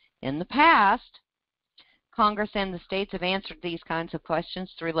 In the past, Congress and the states have answered these kinds of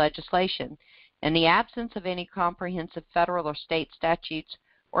questions through legislation. In the absence of any comprehensive federal or state statutes,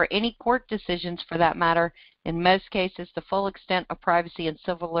 or any court decisions for that matter, in most cases the full extent of privacy and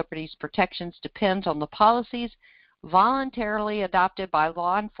civil liberties protections depends on the policies voluntarily adopted by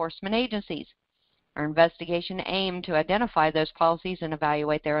law enforcement agencies. Our investigation aimed to identify those policies and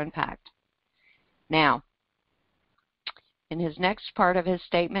evaluate their impact. Now, in his next part of his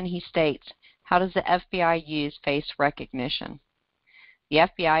statement, he states, how does the FBI use face recognition? The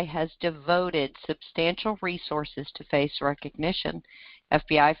FBI has devoted substantial resources to face recognition.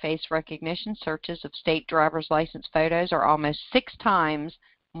 FBI face recognition searches of state driver's license photos are almost 6 times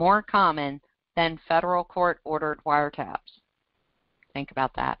more common than federal court-ordered wiretaps. Think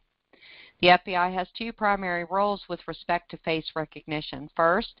about that. The FBI has 2 primary roles with respect to face recognition.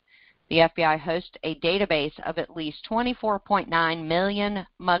 First, the FBI hosts a database of at least 24.9 million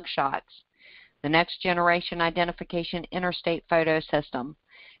mugshots, the Next Generation Identification Interstate Photo System,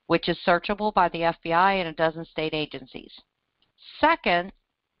 which is searchable by the FBI and a dozen state agencies. Second,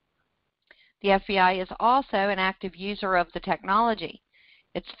 the FBI is also an active user of the technology.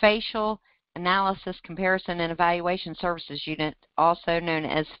 Its Facial Analysis, Comparison, and Evaluation Services Unit, also known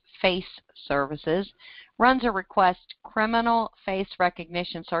as FACE Services, runs or requests criminal face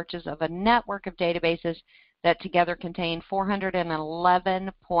recognition searches of a network of databases that together contain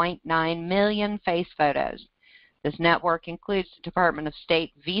 411.9 million face photos. This network includes the Department of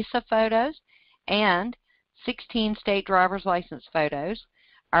State visa photos and 16 state driver's license photos.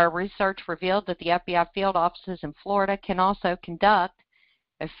 Our research revealed that the FBI field offices in Florida can also conduct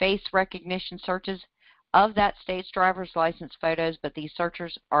a face recognition searches of that state's driver's license photos, but these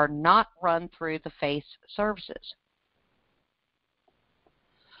searches are not run through the face services.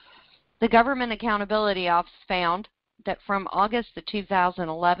 The Government Accountability Office found that from August of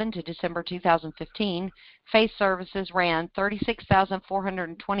 2011 to December 2015, face services ran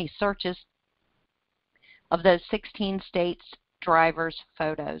 36,420 searches of those 16 states' drivers'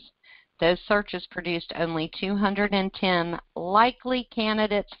 photos. Those searches produced only 210 likely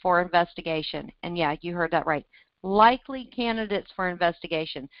candidates for investigation. And yeah, you heard that right. Likely candidates for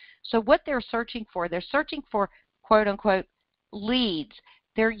investigation. So what they're searching for quote unquote leads.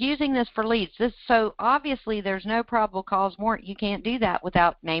 They're using this for leads. So obviously there's no probable cause warrant. You can't do that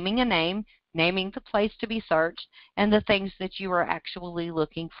without naming a name, naming the place to be searched, and the things that you are actually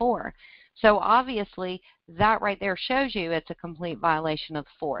looking for. So obviously that right there shows you it's a complete violation of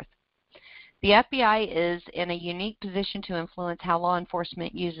the Fourth. The FBI is in a unique position to influence how law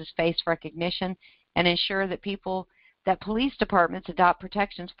enforcement uses face recognition and ensure that police departments adopt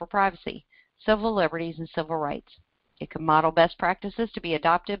protections for privacy, civil liberties, and civil rights. It can model best practices to be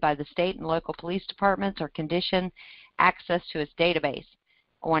adopted by the state and local police departments or condition access to its database.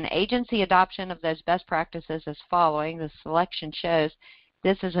 On agency adoption of those best practices as following, the selection shows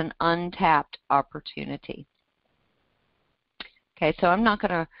this is an untapped opportunity. Okay, so I'm not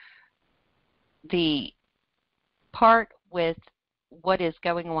going to, the part with what is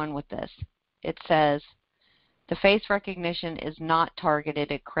going on with this, it says the face recognition is not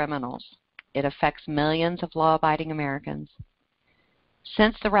targeted at criminals. It affects millions of law-abiding Americans.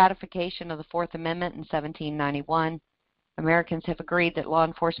 Since the ratification of the Fourth Amendment in 1791, Americans have agreed that law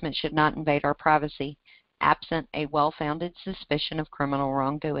enforcement should not invade our privacy, absent a well-founded suspicion of criminal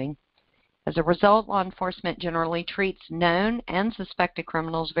wrongdoing. As a result, law enforcement generally treats known and suspected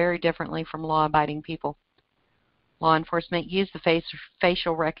criminals very differently from law-abiding people. Law enforcement use the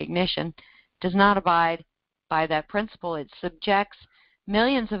facial recognition, does not abide by that principle. It subjects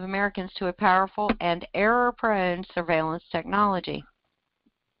millions of Americans to a powerful and error-prone surveillance technology.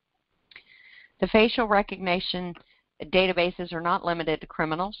 The facial recognition databases are not limited to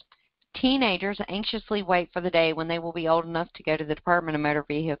criminals. Teenagers anxiously wait for the day when they will be old enough to go to the Department of Motor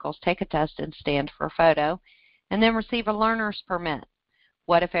Vehicles, take a test, and stand for a photo, and then receive a learner's permit.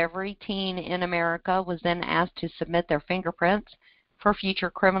 What if every teen in America was then asked to submit their fingerprints for future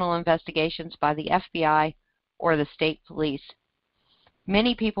criminal investigations by the FBI or the state police?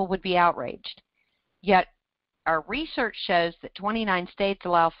 Many people would be outraged. Yet our research shows that 29 states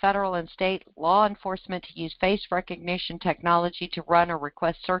allow federal and state law enforcement to use face recognition technology to run or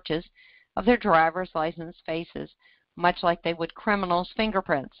request searches of their driver's license faces, much like they would criminals'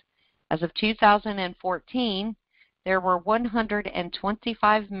 fingerprints. As of 2014, there were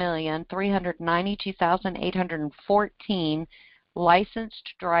 125,392,814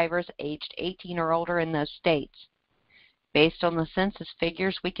 licensed drivers aged 18 or older in those states. Based on the census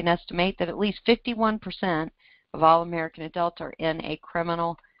figures, we can estimate that at least 51% of all American adults are in a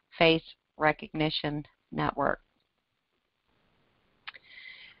criminal face recognition network.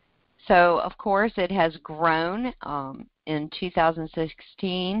 So, of course, it has grown. In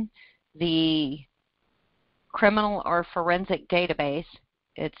 2016, the criminal or forensic database,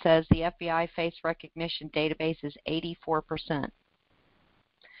 it says the FBI face recognition database is 84%.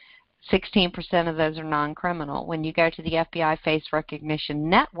 16% of those are non-criminal. When you go to the FBI Face Recognition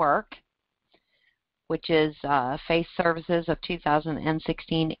Network, which is Face Services of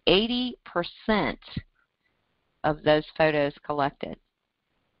 2016, 80% of those photos collected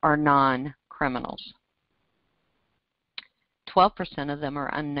are non-criminals. 12% of them are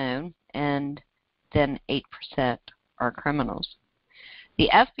unknown, and then 8% are criminals.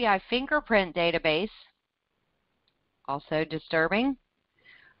 The FBI fingerprint database, also disturbing,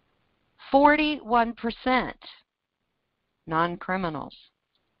 41% non-criminals.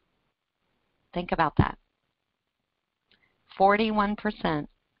 Think about that. 41%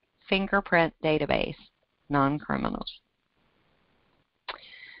 fingerprint database, non-criminals.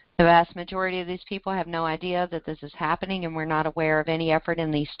 The vast majority of these people have no idea that this is happening, and we're not aware of any effort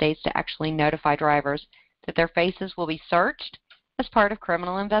in these states to actually notify drivers that their faces will be searched as part of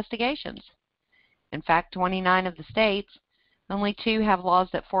criminal investigations. In fact, 29 of the states, only 2 have laws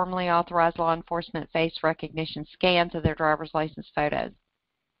that formally authorize law enforcement face recognition scans of their driver's license photos.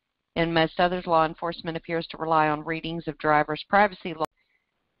 In most others, law enforcement appears to rely on readings of drivers' privacy laws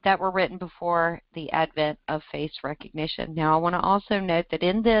that were written before the advent of face recognition. Now, I want to also note that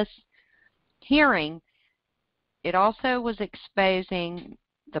in this hearing, it also was exposing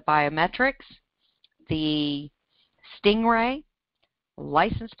the biometrics, the Stingray,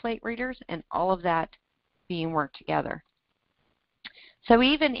 license plate readers, and all of that being worked together. So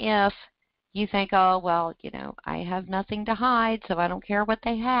even if you think, oh, well, you know, I have nothing to hide, so I don't care what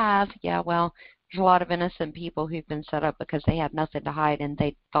they have. Yeah, well, there's a lot of innocent people who've been set up because they have nothing to hide and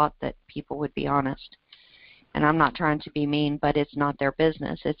they thought that people would be honest. And I'm not trying to be mean, but it's not their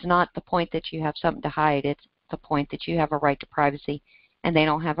business. It's not the point that you have something to hide. It's the point that you have a right to privacy, and they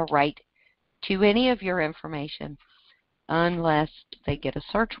don't have a right to any of your information unless they get a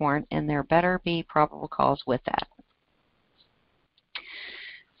search warrant, and there better be probable cause with that.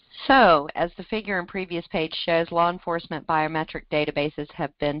 So, as the figure in previous page shows, law enforcement biometric databases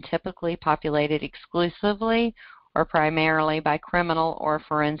have been typically populated exclusively or primarily by criminal or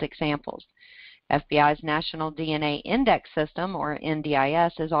forensic samples. FBI's National DNA Index System, or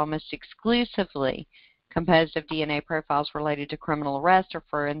NDIS, is almost exclusively composed of DNA profiles related to criminal arrest or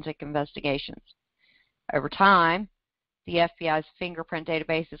forensic investigations. Over time, the FBI's fingerprint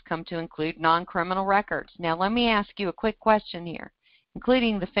databases come to include non-criminal records. Now, let me ask you a quick question here,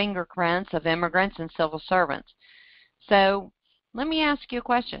 including the fingerprints of immigrants and civil servants. So let me ask you a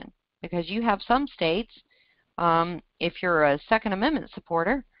question, because you have some states, if you're a Second Amendment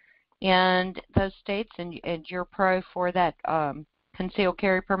supporter, and those states, and you're pro for that concealed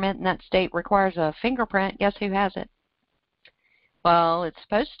carry permit, and that state requires a fingerprint, guess who has it? Well, it's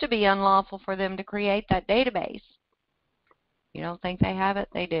supposed to be unlawful for them to create that database. You don't think they have it?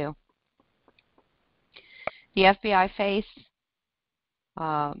 They do. The FBI face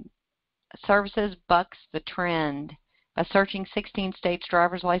services bucks the trend by searching 16 states'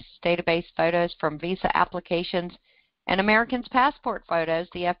 driver's license database photos from visa applications and Americans' passport photos.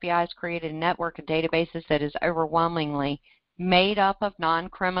 The FBI has created a network of databases that is overwhelmingly made up of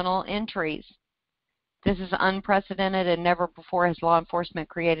non-criminal entries. This is unprecedented, and never before has law enforcement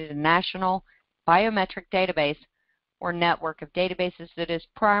created a national biometric database or network of databases that is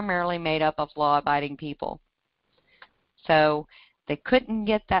primarily made up of law-abiding people. So they couldn't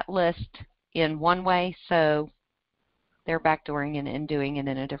get that list in one way, so they're backdooring it and doing it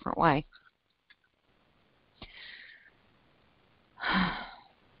in a different way.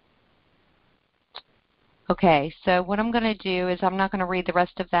 Okay, so what I'm going to do is I'm not going to read the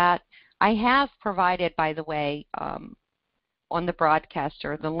rest of that. I have provided, by the way, on the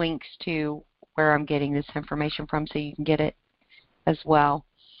broadcaster, the links to where I'm getting this information from, so you can get it as well.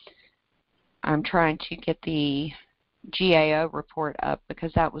 I'm trying to get the GAO report up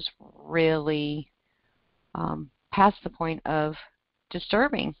because that was really past the point of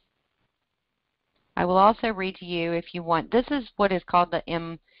disturbing. I will also read to you if you want. This is what is called the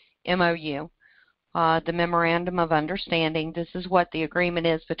MOU, the Memorandum of Understanding. This is what the agreement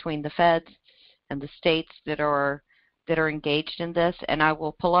is between the feds and the states that are engaged in this, and I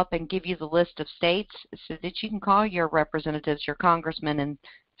will pull up and give you the list of states so that you can call your representatives, your congressmen, and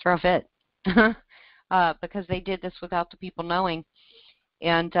throw a fit because they did this without the people knowing.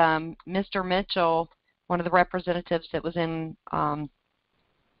 And Mr. Mitchell, one of the representatives that was in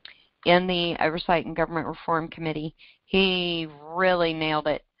the Oversight and Government Reform Committee, he really nailed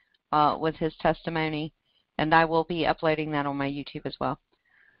it with his testimony, and I will be uploading that on my YouTube as well.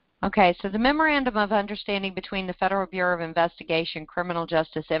 Okay, so the Memorandum of Understanding between the Federal Bureau of Investigation, Criminal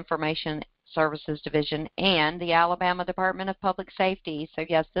Justice Information Services Division, and the Alabama Department of Public Safety. So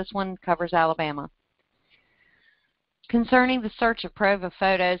yes, this one covers Alabama. Concerning the search of probe of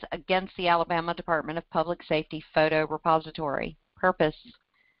photos against the Alabama Department of Public Safety Photo Repository. Purpose.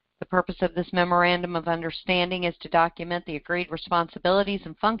 The purpose of this Memorandum of Understanding is to document the agreed responsibilities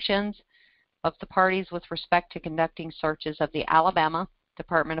and functions of the parties with respect to conducting searches of the Alabama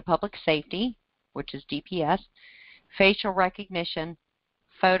Department of Public Safety, which is DPS, facial recognition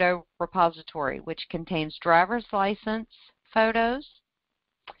photo repository, which contains driver's license photos.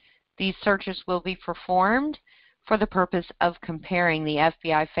 These searches will be performed for the purpose of comparing the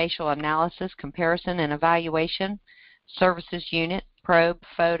FBI Facial Analysis, Comparison, and Evaluation Services Unit probe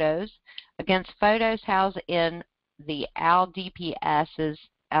photos against photos housed in the ALDPS's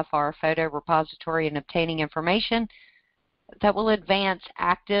FR photo repository and obtaining information that will advance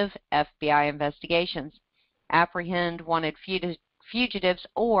active FBI investigations, apprehend wanted fugitives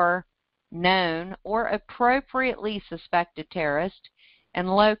or known or appropriately suspected terrorists,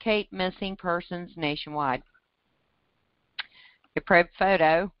 and locate missing persons nationwide. A probe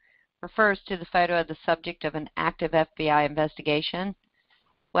photo refers to the photo of the subject of an active FBI investigation.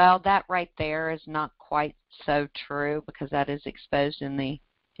 Well, that right there is not quite so true because that is exposed in the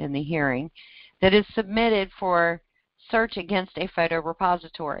in the hearing, that is submitted for search against a photo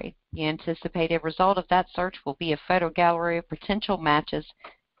repository. The anticipated result of that search will be a photo gallery of potential matches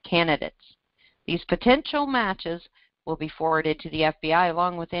candidates. These potential matches will be forwarded to the FBI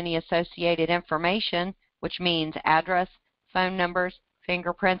along with any associated information, which means address, phone numbers,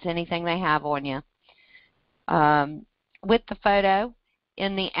 fingerprints, anything they have on you. With the photo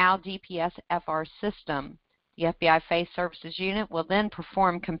in the ALDPS FR system, the FBI Face Services Unit will then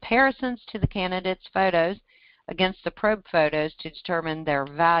perform comparisons to the candidates' photos against the probe photos to determine their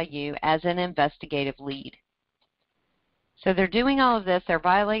value as an investigative lead. So they're doing all of this. They're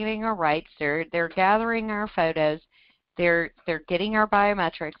violating our rights. They're gathering our photos. They're getting our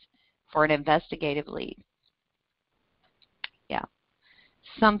biometrics for an investigative lead. Yeah.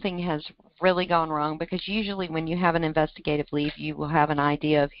 Something has really gone wrong, because usually when you have an investigative lead, you will have an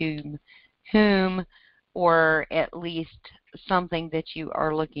idea of whom or at least something that you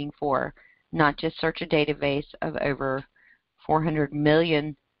are looking for, not just search a database of over 400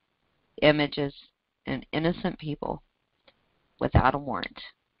 million images and innocent people without a warrant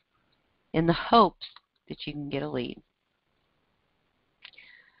in the hopes that you can get a lead.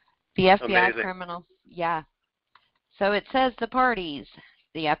 The FBI criminal, yeah. So it says the parties: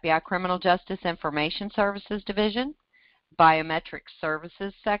 the FBI Criminal Justice Information Services Division, Biometric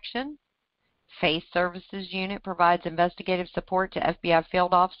Services Section, Face Services Unit provides investigative support to FBI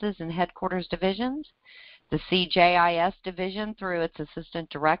field offices and headquarters divisions. The CJIS Division, through its Assistant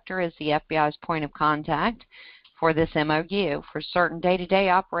Director, is the FBI's point of contact for this MOU. For certain day-to-day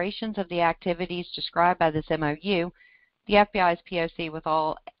operations of the activities described by this MOU, the FBI's POC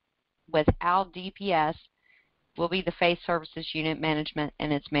with ALDPS will be the Face Services Unit Management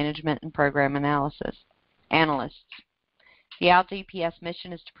and its Management and Program Analysts. The ALDPS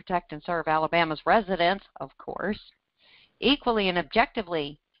mission is to protect and serve Alabama's residents, of course, equally and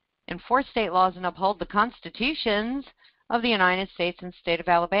objectively, enforce state laws and uphold the constitutions of the United States and state of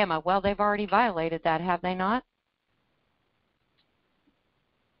Alabama. Well, they've already violated that, have they not?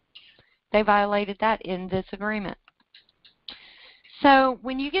 They violated that in this agreement. So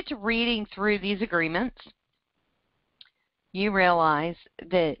when you get to reading through these agreements, you realize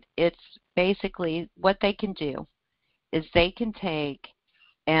that it's basically what they can do is they can take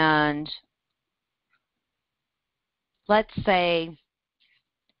and let's say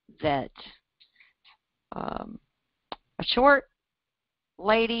that a short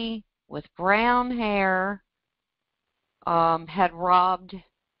lady with brown hair had robbed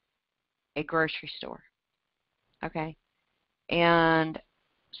a grocery store. Okay. And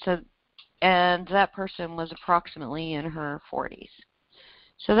that person was approximately in her 40s.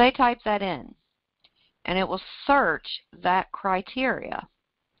 So they type that in, and it will search that criteria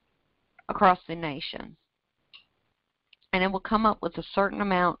across the nation. And it will come up with a certain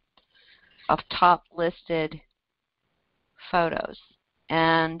amount of top listed photos.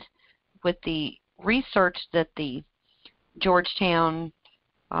 And with the research that the Georgetown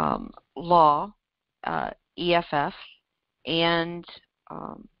Law, EFF, and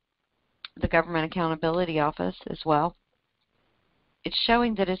the Government Accountability Office as well, it's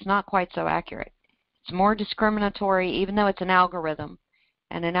showing that it's not quite so accurate. It's more discriminatory, even though it's an algorithm.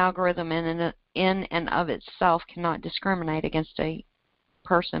 And an algorithm in and of itself cannot discriminate against a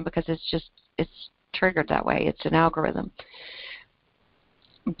person because it's triggered that way. It's an algorithm.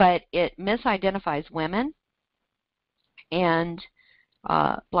 But it misidentifies women and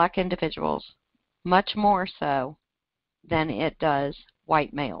black individuals much more so than it does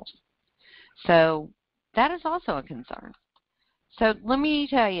white males. So that is also a concern. So let me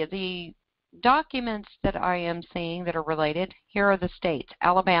tell you, the documents that I am seeing that are related, here are the states: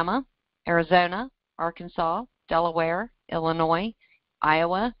 Alabama, Arizona, Arkansas, Delaware, Illinois,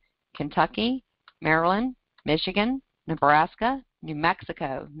 Iowa, Kentucky, Maryland, Michigan, Nebraska, New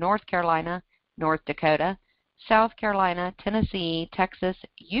Mexico, North Carolina, North Dakota, South Carolina, Tennessee, Texas,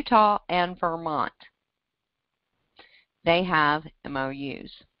 Utah, and Vermont. They have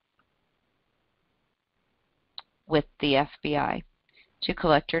MOUs with the FBI to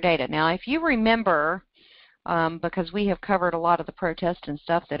collect your data. Now, if you remember, because we have covered a lot of the protests and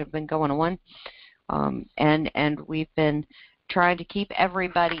stuff that have been going on, and we've been trying to keep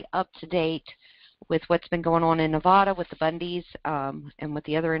everybody up to date with what's been going on in Nevada with the Bundys and with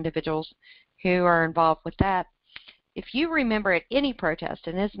the other individuals who are involved with that. If you remember at any protest,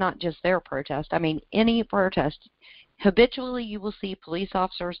 and it's not just their protest, I mean any protest, habitually you will see police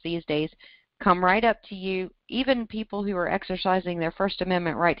officers these days come right up to you, even people who are exercising their First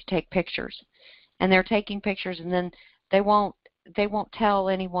Amendment right to take pictures. And they're taking pictures, and then they won't tell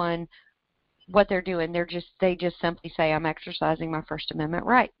anyone what they're doing. They just simply say, I'm exercising my First Amendment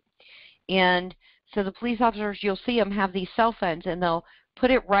right. And so the police officers, you'll see them have these cell phones, and they'll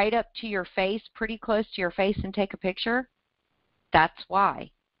put it right up to your face, pretty close to your face, and take a picture. That's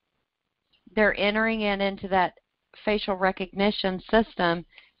why. They're entering it into that facial recognition system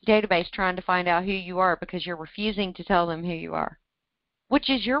database trying to find out who you are because you're refusing to tell them who you are, which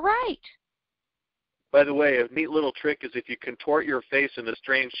is your right. By the way, a neat little trick is if you contort your face in a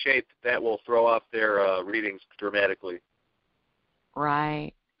strange shape, that will throw off their readings dramatically.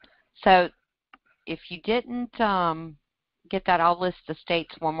 Right. So if you didn't get that, I'll list the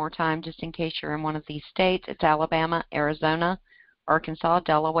states one more time just in case you're in one of these states. It's Alabama, Arizona, Arkansas,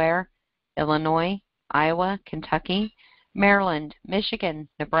 Delaware, Illinois, Iowa, Kentucky, Maryland, Michigan,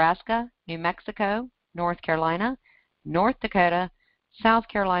 Nebraska, New Mexico, North Carolina, North Dakota, South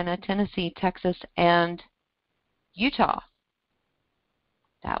Carolina, Tennessee, Texas, and Utah.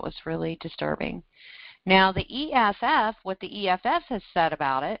 That was really disturbing. Now the EFF, what the EFF has said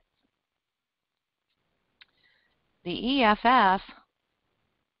about it, the EFF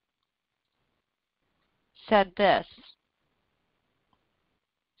said this: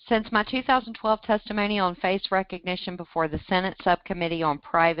 since my 2012 testimony on face recognition before the Senate Subcommittee on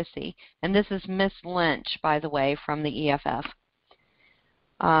Privacy, and this is Miss Lynch, by the way, from the EFF,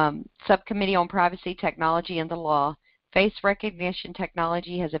 Subcommittee on Privacy, Technology, and the Law, face recognition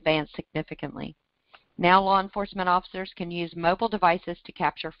technology has advanced significantly. Now law enforcement officers can use mobile devices to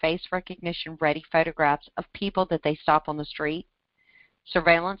capture face recognition-ready photographs of people that they stop on the street.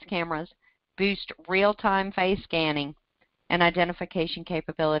 Surveillance cameras boost real-time face scanning and identification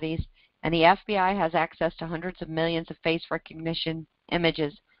capabilities, and the FBI has access to hundreds of millions of face recognition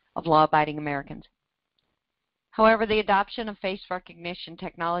images of law-abiding Americans. However, the adoption of face recognition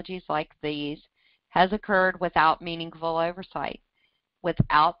technologies like these has occurred without meaningful oversight,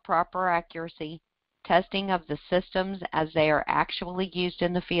 without proper accuracy, testing of the systems as they are actually used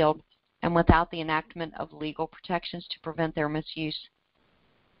in the field, and without the enactment of legal protections to prevent their misuse.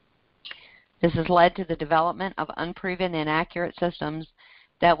 This has led to the development of unproven, inaccurate systems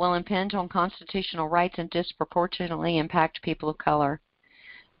that will impinge on constitutional rights and disproportionately impact people of color.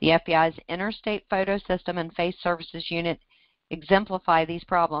 The FBI's Interstate Photo System and Face Services Unit exemplify these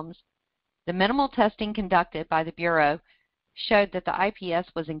problems. The minimal testing conducted by the Bureau showed that the IPS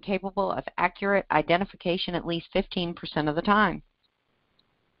was incapable of accurate identification at least 15% of the time.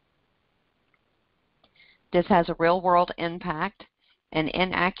 This has a real-world impact. An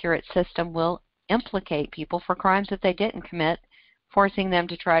inaccurate system will implicate people for crimes that they didn't commit, forcing them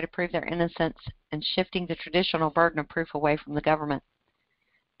to try to prove their innocence and shifting the traditional burden of proof away from the government.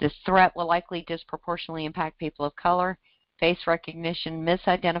 This threat will likely disproportionately impact people of color. Face recognition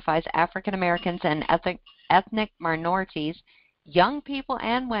misidentifies African Americans and ethnic minorities, young people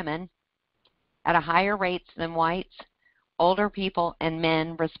and women, at a higher rate than whites, older people, and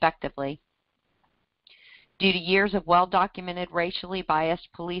men, respectively. Due to years of well-documented racially biased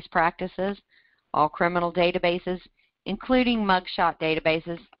police practices, all criminal databases, including mugshot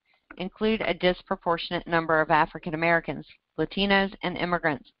databases, include a disproportionate number of African Americans, Latinos, and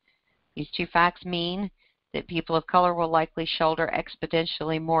immigrants. These two facts mean that people of color will likely shoulder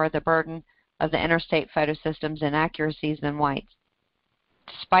exponentially more of the burden of the interstate photo system's inaccuracies than whites.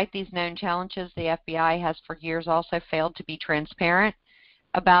 Despite these known challenges, the FBI has for years also failed to be transparent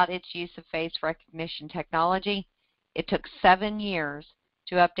about its use of face recognition technology. It took 7 years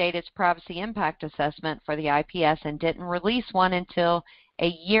to update its privacy impact assessment for the IPS and didn't release one until a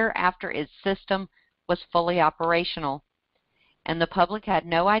year after its system was fully operational. And the public had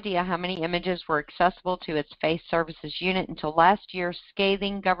no idea how many images were accessible to its Face Services Unit until last year's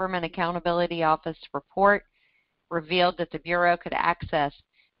scathing Government Accountability Office report revealed that the Bureau could access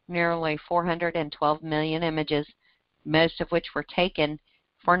nearly 412 million images, most of which were taken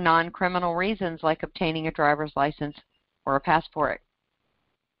for non-criminal reasons like obtaining a driver's license or a passport.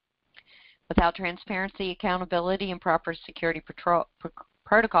 Without transparency, accountability, and proper security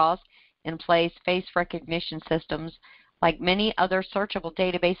protocols in place, face recognition systems, like many other searchable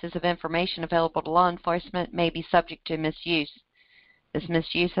databases of information available to law enforcement, may be subject to misuse. This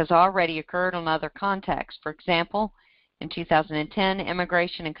misuse has already occurred in other contexts. For example, in 2010,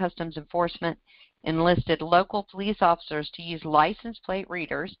 Immigration and Customs Enforcement enlisted local police officers to use license plate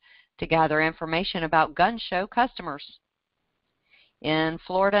readers to gather information about gun show customers. In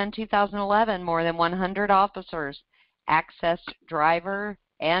Florida in 2011, more than 100 officers accessed driver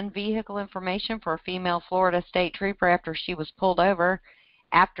and vehicle information for a female Florida state trooper after she was pulled over,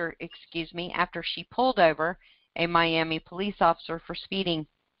 after she pulled over a Miami police officer for speeding.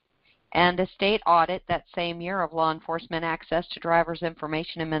 And a state audit that same year of law enforcement access to drivers'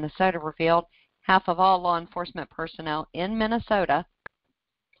 information in Minnesota revealed half of all law enforcement personnel in Minnesota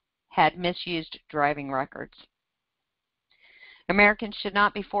had misused driving records. Americans should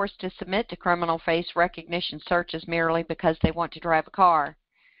not be forced to submit to criminal face recognition searches merely because they want to drive a car.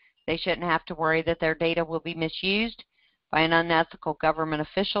 They shouldn't have to worry that their data will be misused by unethical government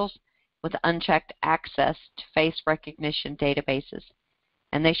officials with unchecked access to face recognition databases.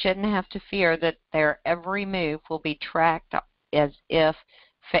 And they shouldn't have to fear that their every move will be tracked if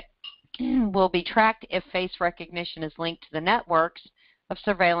face recognition is linked to the networks of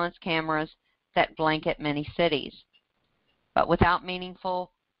surveillance cameras that blanket many cities. But without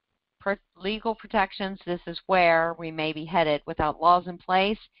meaningful legal protections, this is where we may be headed. Without laws in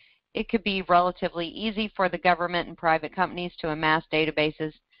place, it could be relatively easy for the government and private companies to amass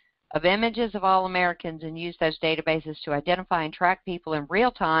databases of images of all Americans and use those databases to identify and track people in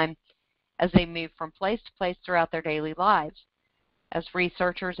real time as they move from place to place throughout their daily lives. As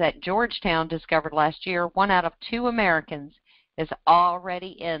researchers at Georgetown discovered last year, 1 out of 2 Americans is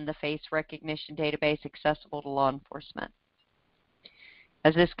already in the face recognition database accessible to law enforcement.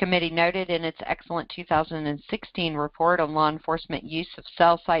 As this committee noted in its excellent 2016 report on law enforcement use of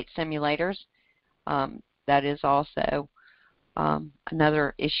cell site simulators, that is also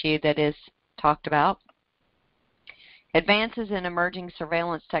another issue that is talked about. Advances in emerging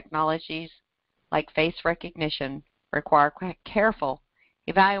surveillance technologies like face recognition require careful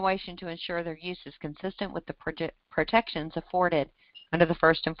evaluation to ensure their use is consistent with the protections afforded under the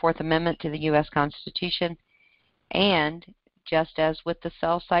First and Fourth Amendment to the U.S. Constitution. And just as with the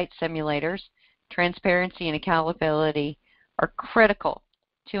cell site simulators, transparency and accountability are critical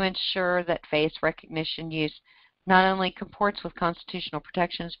to ensure that face recognition use not only comports with constitutional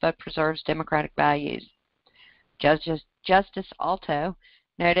protections but preserves democratic values. Justice Alito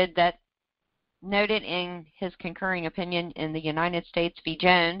noted in his concurring opinion in the United States v.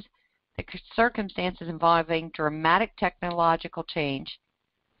 Jones that circumstances involving dramatic technological change,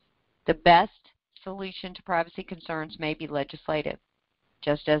 the best solution to privacy concerns may be legislative.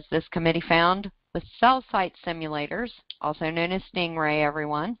 Just as this committee found with cell site simulators, also known as Stingray,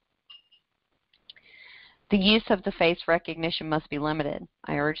 everyone, the use of the face recognition must be limited.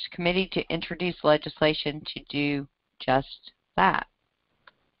 I urge the committee to introduce legislation to do just that.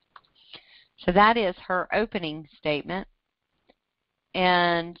 So that is her opening statement,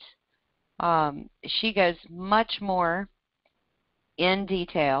 and she goes much more in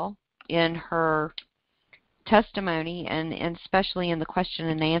detail in her testimony and especially in the question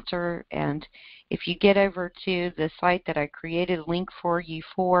and answer. And if you get over to the site that I created a link for you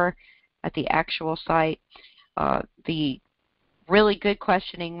at the actual site, the really good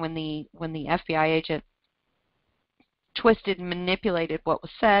questioning when the FBI agent twisted and manipulated what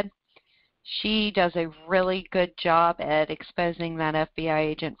was said, she does a really good job at exposing that FBI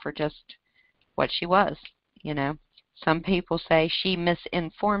agent for just what she was. You know, some people say she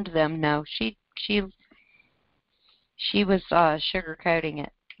misinformed them. No, she was sugarcoating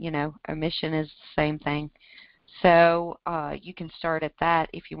it. You know, omission is the same thing. So you can start at that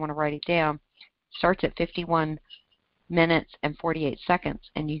if you want to write it down. Starts at 51 minutes and 48 seconds,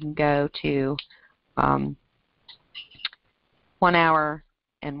 and you can go to 1 hour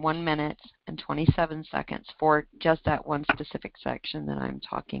and 1 minute and 27 seconds for just that one specific section that I'm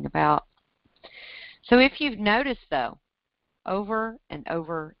talking about. So if you've noticed, though, over and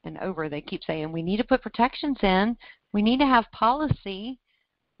over and over, they keep saying, we need to put protections in, we need to have policy,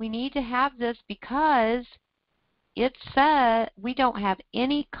 we need to have this because it said we don't have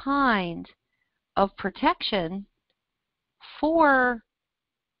any kind of protection for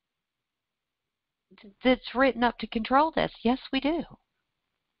that's written up to control this. Yes, we do.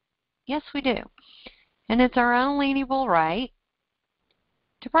 Yes, we do. And it's our unalienable right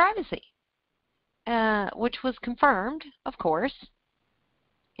to privacy, which was confirmed, of course,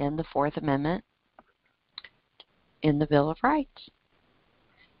 in the Fourth Amendment in the Bill of Rights.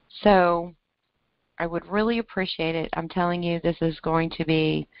 So I would really appreciate it. I'm telling you, this is going to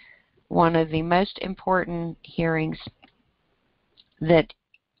be one of the most important hearings that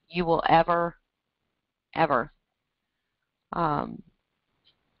you will ever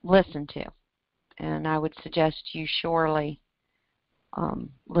listen to. And I would suggest you surely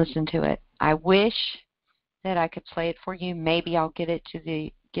listen to it. I wish that I could play it for you. Maybe I'll get to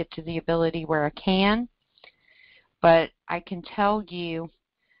the ability where I can. But I can tell you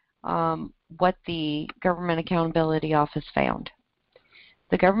what the Government Accountability Office found.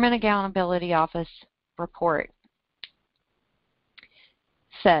 The Government Accountability Office report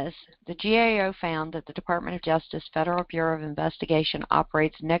says the GAO found that the Department of Justice Federal Bureau of Investigation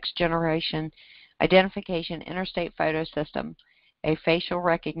operates next generation identification interstate photo system a facial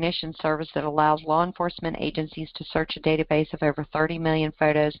recognition service that allows law enforcement agencies to search a database of over 30 million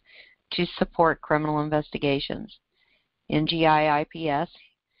photos to support criminal investigations. NGI-IPS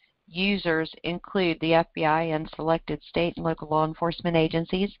users include the FBI and selected state and local law enforcement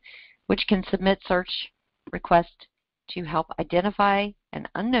agencies, which can submit search requests to help identify an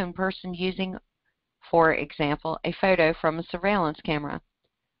unknown person using, for example, a photo from a surveillance camera.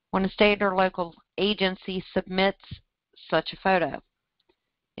 When a state or local agency submits such a photo,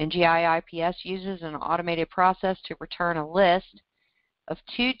 NGI-IPS uses an automated process to return a list of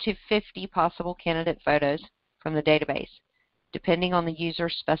 2 to 50 possible candidate photos from the database, depending on the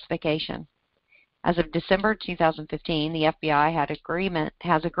user's specification. As of December 2015, the FBI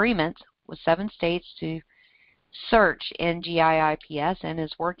has agreements with 7 states to search NGI-IPS and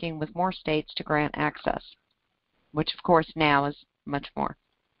is working with more states to grant access, which of course now is much more.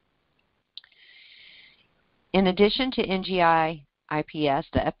 In addition to NGI-IPS,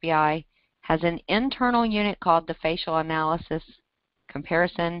 the FBI has an internal unit called the Facial Analysis,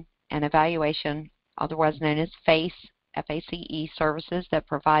 Comparison, and Evaluation, otherwise known as FACE, FACE services, that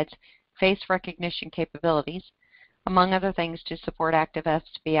provides face recognition capabilities, among other things, to support active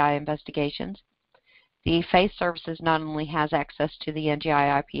FBI investigations. The FACE services not only has access to the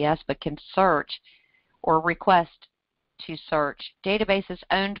NGI-IPS, but can search or request to search databases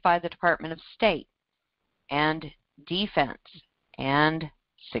owned by the Department of State and Defense and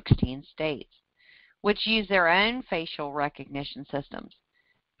 16 states, which use their own facial recognition systems.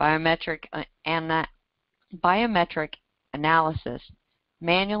 Biometric analysis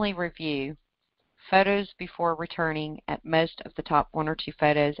manually review photos before returning at most of the top 1 or 2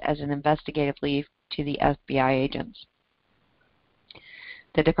 photos as an investigative lead to the FBI agents.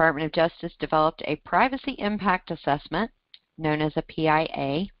 The Department of Justice developed a privacy impact assessment, known as a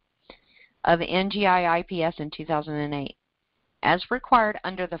PIA, of NGI-IPS in 2008. As required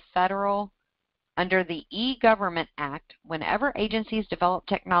under the E-Government Act, whenever agencies develop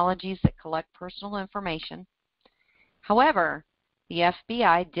technologies that collect personal information. However, the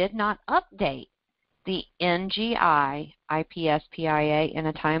FBI did not update the NGI-IPS PIA in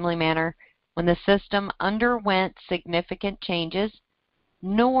a timely manner when the system underwent significant changes,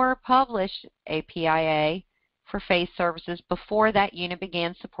 nor published a PIA for FACE services before that unit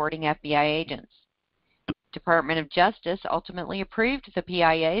began supporting FBI agents. Department of Justice ultimately approved the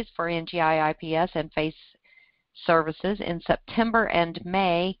PIAs for NGI-IPS and FACE services in September and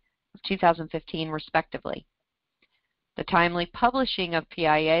May of 2015, respectively. The timely publishing of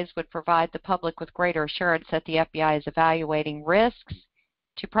PIAs would provide the public with greater assurance that the FBI is evaluating risks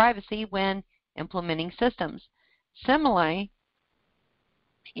to privacy when implementing systems. Similarly,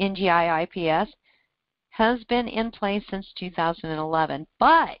 NGI-IPS has been in place since 2011,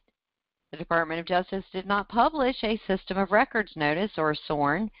 but the Department of Justice did not publish a System of Records Notice, or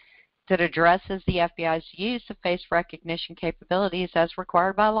SORN, that addresses the FBI's use of face recognition capabilities as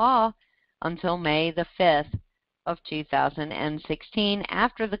required by law until May the 5th of 2016,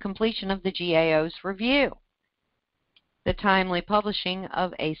 after the completion of the GAO's review. The timely publishing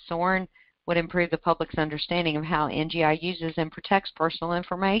of a SORN would improve the public's understanding of how NGI uses and protects personal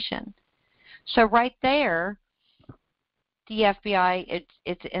information. So right there, the FBI,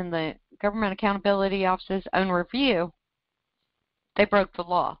 it's in the Government Accountability Office's own review, they broke the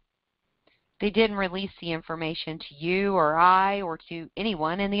law. They didn't release the information to you or I or to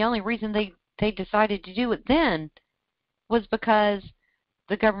anyone, and the only reason they decided to do it then was because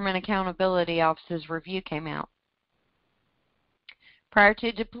the Government Accountability Office's review came out. Prior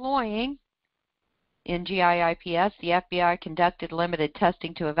to deploying NGI-IPS, the FBI conducted limited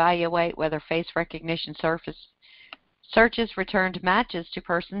testing to evaluate whether face recognition searches returned matches to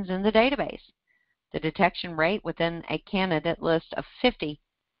persons in the database. The detection rate within a candidate list of 50,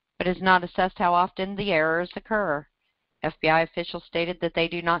 but has not assessed how often the errors occur. FBI officials stated that they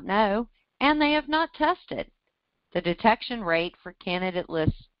do not know, and they have not tested the detection rate for candidate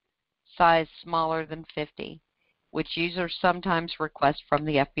lists size smaller than 50, which users sometimes request from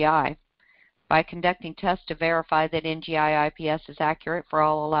the FBI. By conducting tests to verify that NGI-IPS is accurate for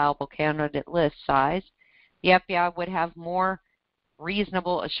all allowable candidate list size, the FBI would have more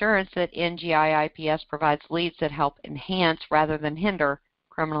reasonable assurance that NGI-IPS provides leads that help enhance rather than hinder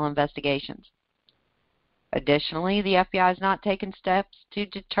criminal investigations. Additionally, the FBI has not taken steps to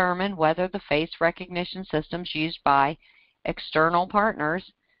determine whether the face recognition systems used by external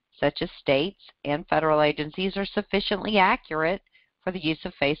partners, such as states and federal agencies, are sufficiently accurate for the use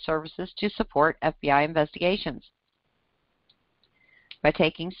of FACE services to support FBI investigations. By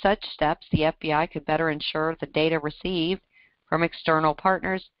taking such steps, the FBI could better ensure the data received from external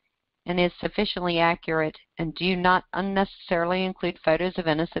partners and is sufficiently accurate and do not unnecessarily include photos of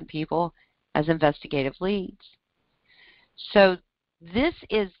innocent people as investigative leads. So this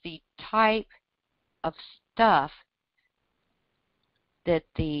is the type of stuff that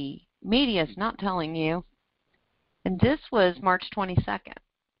the media is not telling you. And this was March 22nd.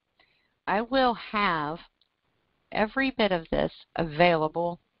 I will have every bit of this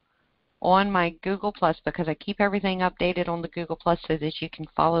available on my Google Plus because I keep everything updated on the Google Plus so that you can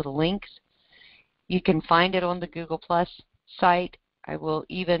follow the links. You can find it on the Google Plus site. I will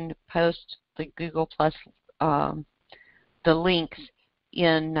even post the Google Plus, the links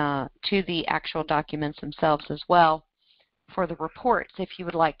in to the actual documents themselves as well. For the reports, if you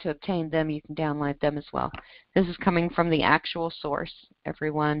would like to obtain them, you can download them as well. This is coming from the actual source,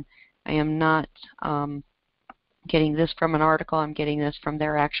 everyone. I am not getting this from an article. I'm getting this from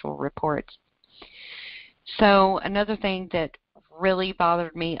their actual reports. So another thing that really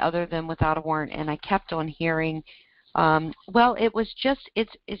bothered me other than without a warrant, and I kept on hearing, well, it was just,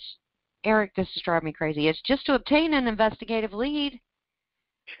 it's Eric, this is driving me crazy. It's just to obtain an investigative lead.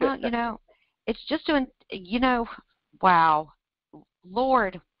 Well, you know, it's just to, you know, wow,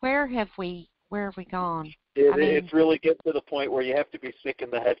 Lord, where have we gone? It's really getting to the point where you have to be sick in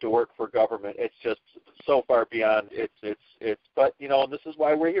the head to work for government. It's just so far beyond. But you know, and this is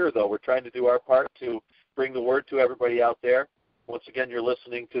why we're here, though. We're trying to do our part to bring the word to everybody out there. Once again, you're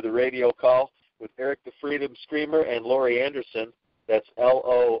listening to the radio call with Eric the Freedom Screamer and Lorri Anderson. That's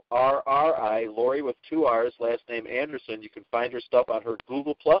Lorri, Lorri with 2 R's, last name Anderson. You can find her stuff on her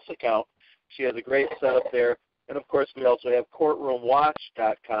Google Plus account. She has a great setup there. And, of course, we also have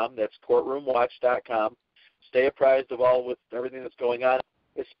courtroomwatch.com. That's courtroomwatch.com. Stay apprised of with everything that's going on,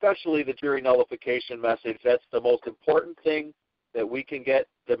 especially the jury nullification message. That's the most important thing that we can get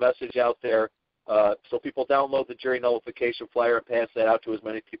the message out there. So people download the jury nullification flyer and pass that out to as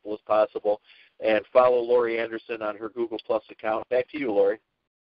many people as possible. And follow Lorri Anderson on her Google Plus account. Back to you, Lorri.